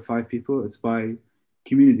 3 or 5 people. It's by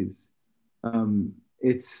communities.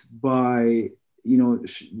 It's by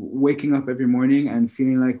waking up every morning and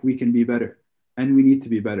feeling like we can be better. And we need to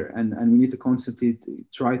be better, and we need to constantly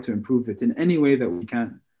try to improve it in any way that we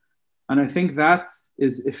can. And I think that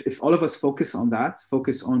is, if all of us focus on that,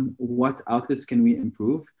 focus on what outlets can we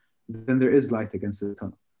improve, then there is light against the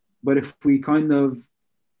tunnel. But if we kind of,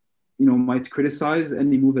 might criticize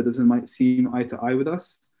any move that might seem eye to eye with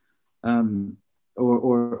us,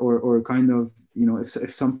 or kind of,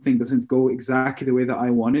 if something doesn't go exactly the way that I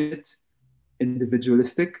want it,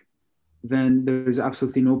 individualistic, then there's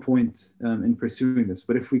absolutely no point in pursuing this.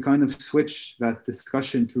 But if we kind of switch that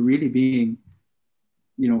discussion to really being,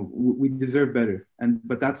 we deserve better,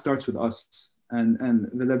 but that starts with us. And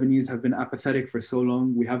the Lebanese have been apathetic for so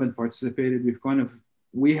long. We haven't participated.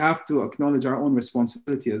 We have to acknowledge our own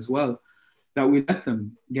responsibility as well, that we let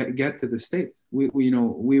them get to the state.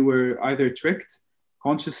 We were either tricked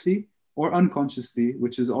consciously or unconsciously,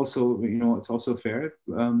 which is also, it's also fair,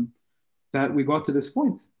 that we got to this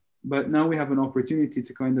point. But now we have an opportunity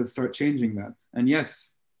to kind of start changing that. And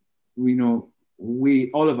yes,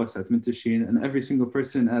 all of us at Minteshreen and every single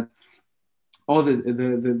person at all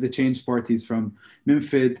the change parties, from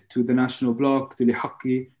Minfid to the National Bloc to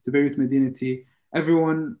Lihaqi to Beirut Medinati,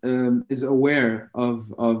 everyone is aware of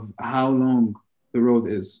how long the road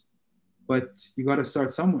is. But you got to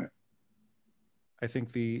start somewhere. I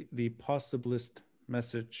think the possibilist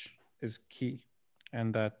message is key,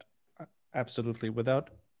 and that absolutely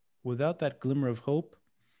without that glimmer of hope,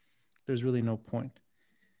 there's really no point.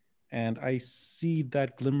 And I see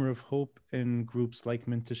that glimmer of hope in groups like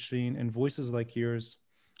Minteshreen and voices like yours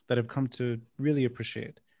that have come to really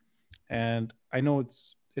appreciate. And I know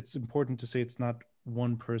it's important to say it's not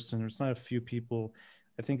one person or it's not a few people.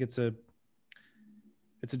 I think it's a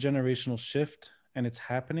generational shift, and it's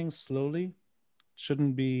happening slowly.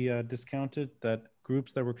 Shouldn't be discounted that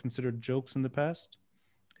groups that were considered jokes in the past,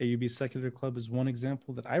 AUB Secular Club is one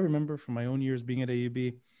example that I remember from my own years being at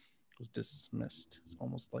AUB, was dismissed. It's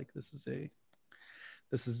almost like this is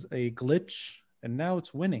a glitch, and now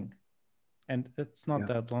it's winning, and it's not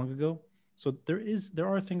that long ago. So there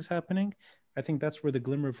are things happening. I think that's where the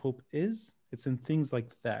glimmer of hope is. It's in things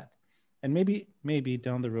like that, and maybe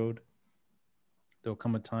down the road There'll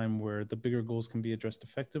come a time where the bigger goals can be addressed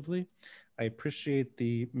effectively. I appreciate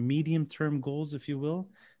the medium-term goals, if you will,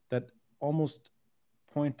 that almost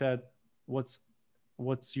point at what's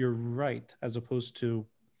your right, as opposed to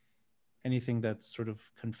anything that's sort of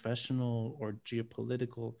confessional or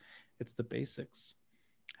geopolitical. It's the basics: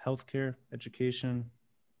 healthcare, education,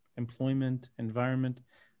 employment, environment.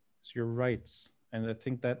 It's your rights. And I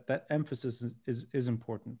think that emphasis is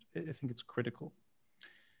important. I think it's critical.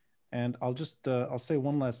 And I'll say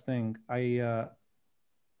one last thing.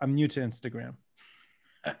 I'm new to Instagram.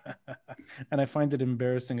 And I find it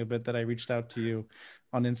embarrassing a bit that I reached out to you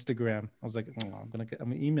on Instagram. I was like, I'm gonna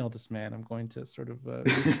email this man. I'm going to sort of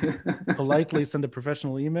politely send a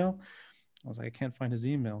professional email. I was like, I can't find his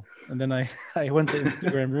email. And then I went the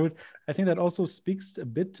Instagram route. I think that also speaks a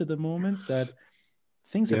bit to the moment that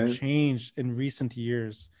things have changed in recent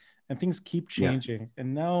years, and things keep changing.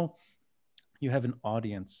 And now you have an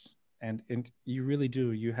audience, and you really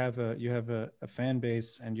do. You have a fan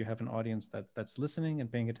base, and you have an audience that's listening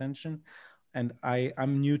and paying attention. And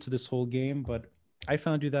I'm new to this whole game, but I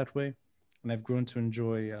found you that way, and I've grown to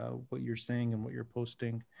enjoy what you're saying and what you're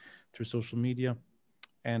posting through social media.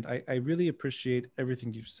 And I really appreciate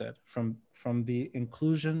everything you've said, from the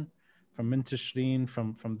inclusion, from Minteshreen,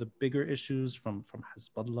 from the bigger issues, from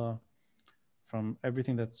Hezbollah, from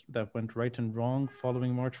everything that went right and wrong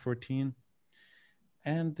following March 14,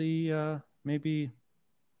 and the maybe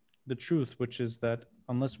the truth, which is that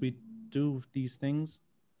unless we do these things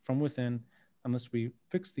from within, unless we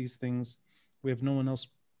fix these things, we have no one else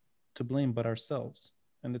to blame but ourselves.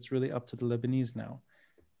 And it's really up to the Lebanese now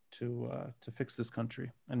to fix this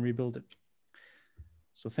country and rebuild it.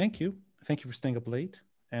 So thank you for staying up late,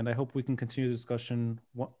 and I hope we can continue the discussion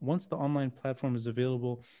once the online platform is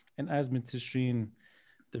available and as Minteshreen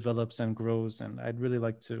develops and grows. And I'd really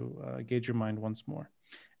like to gauge your mind once more.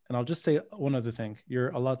 And I'll just say one other thing: you're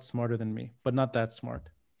a lot smarter than me, but not that smart.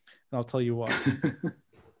 And I'll tell you why.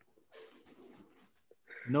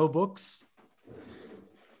 No books,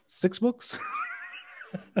 6 books.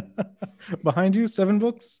 Behind you, 7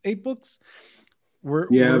 books, 8 books.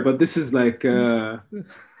 But this is like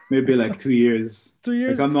maybe like 2 years. 2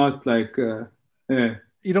 years. Like I'm not like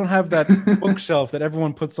You don't have that bookshelf that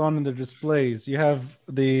everyone puts on in their displays. You have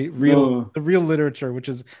the real literature, which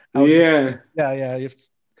is yeah.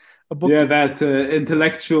 It's a book. Yeah, that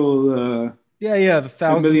intellectual. The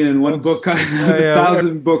 1,000,001 book kind of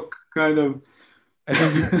 1,000 book kind of. I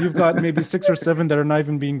think you've got maybe 6 or 7 that are not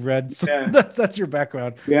even being read. So that's your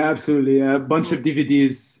background. Yeah, absolutely. A bunch of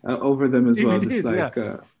DVDs over them as well. Just like,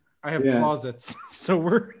 I have closets. So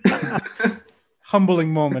we're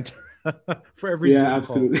humbling moment for every Zoom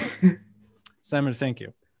absolutely. Call. Samer, thank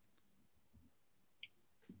you.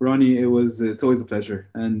 Ronnie, it's always a pleasure.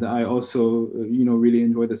 And I also, really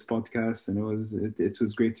enjoy this podcast, and it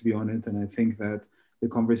was great to be on it. And I think that the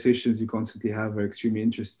conversations you constantly have are extremely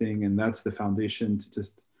interesting, and that's the foundation to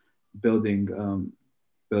just building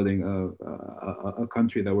a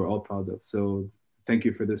country that we're all proud of. So thank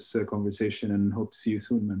you for this conversation, and hope to see you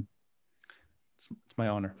soon, man. It's my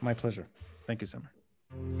honor, my pleasure. Thank you, Samer.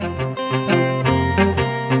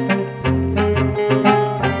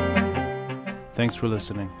 Thanks for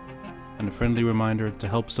listening, and a friendly reminder to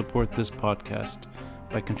help support this podcast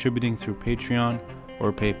by contributing through Patreon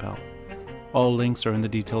or PayPal. All links are in the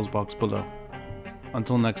details box below.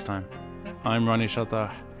 Until next time, I'm Ronnie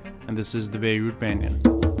Shatah, and this is the Beirut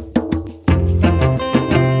Banyan.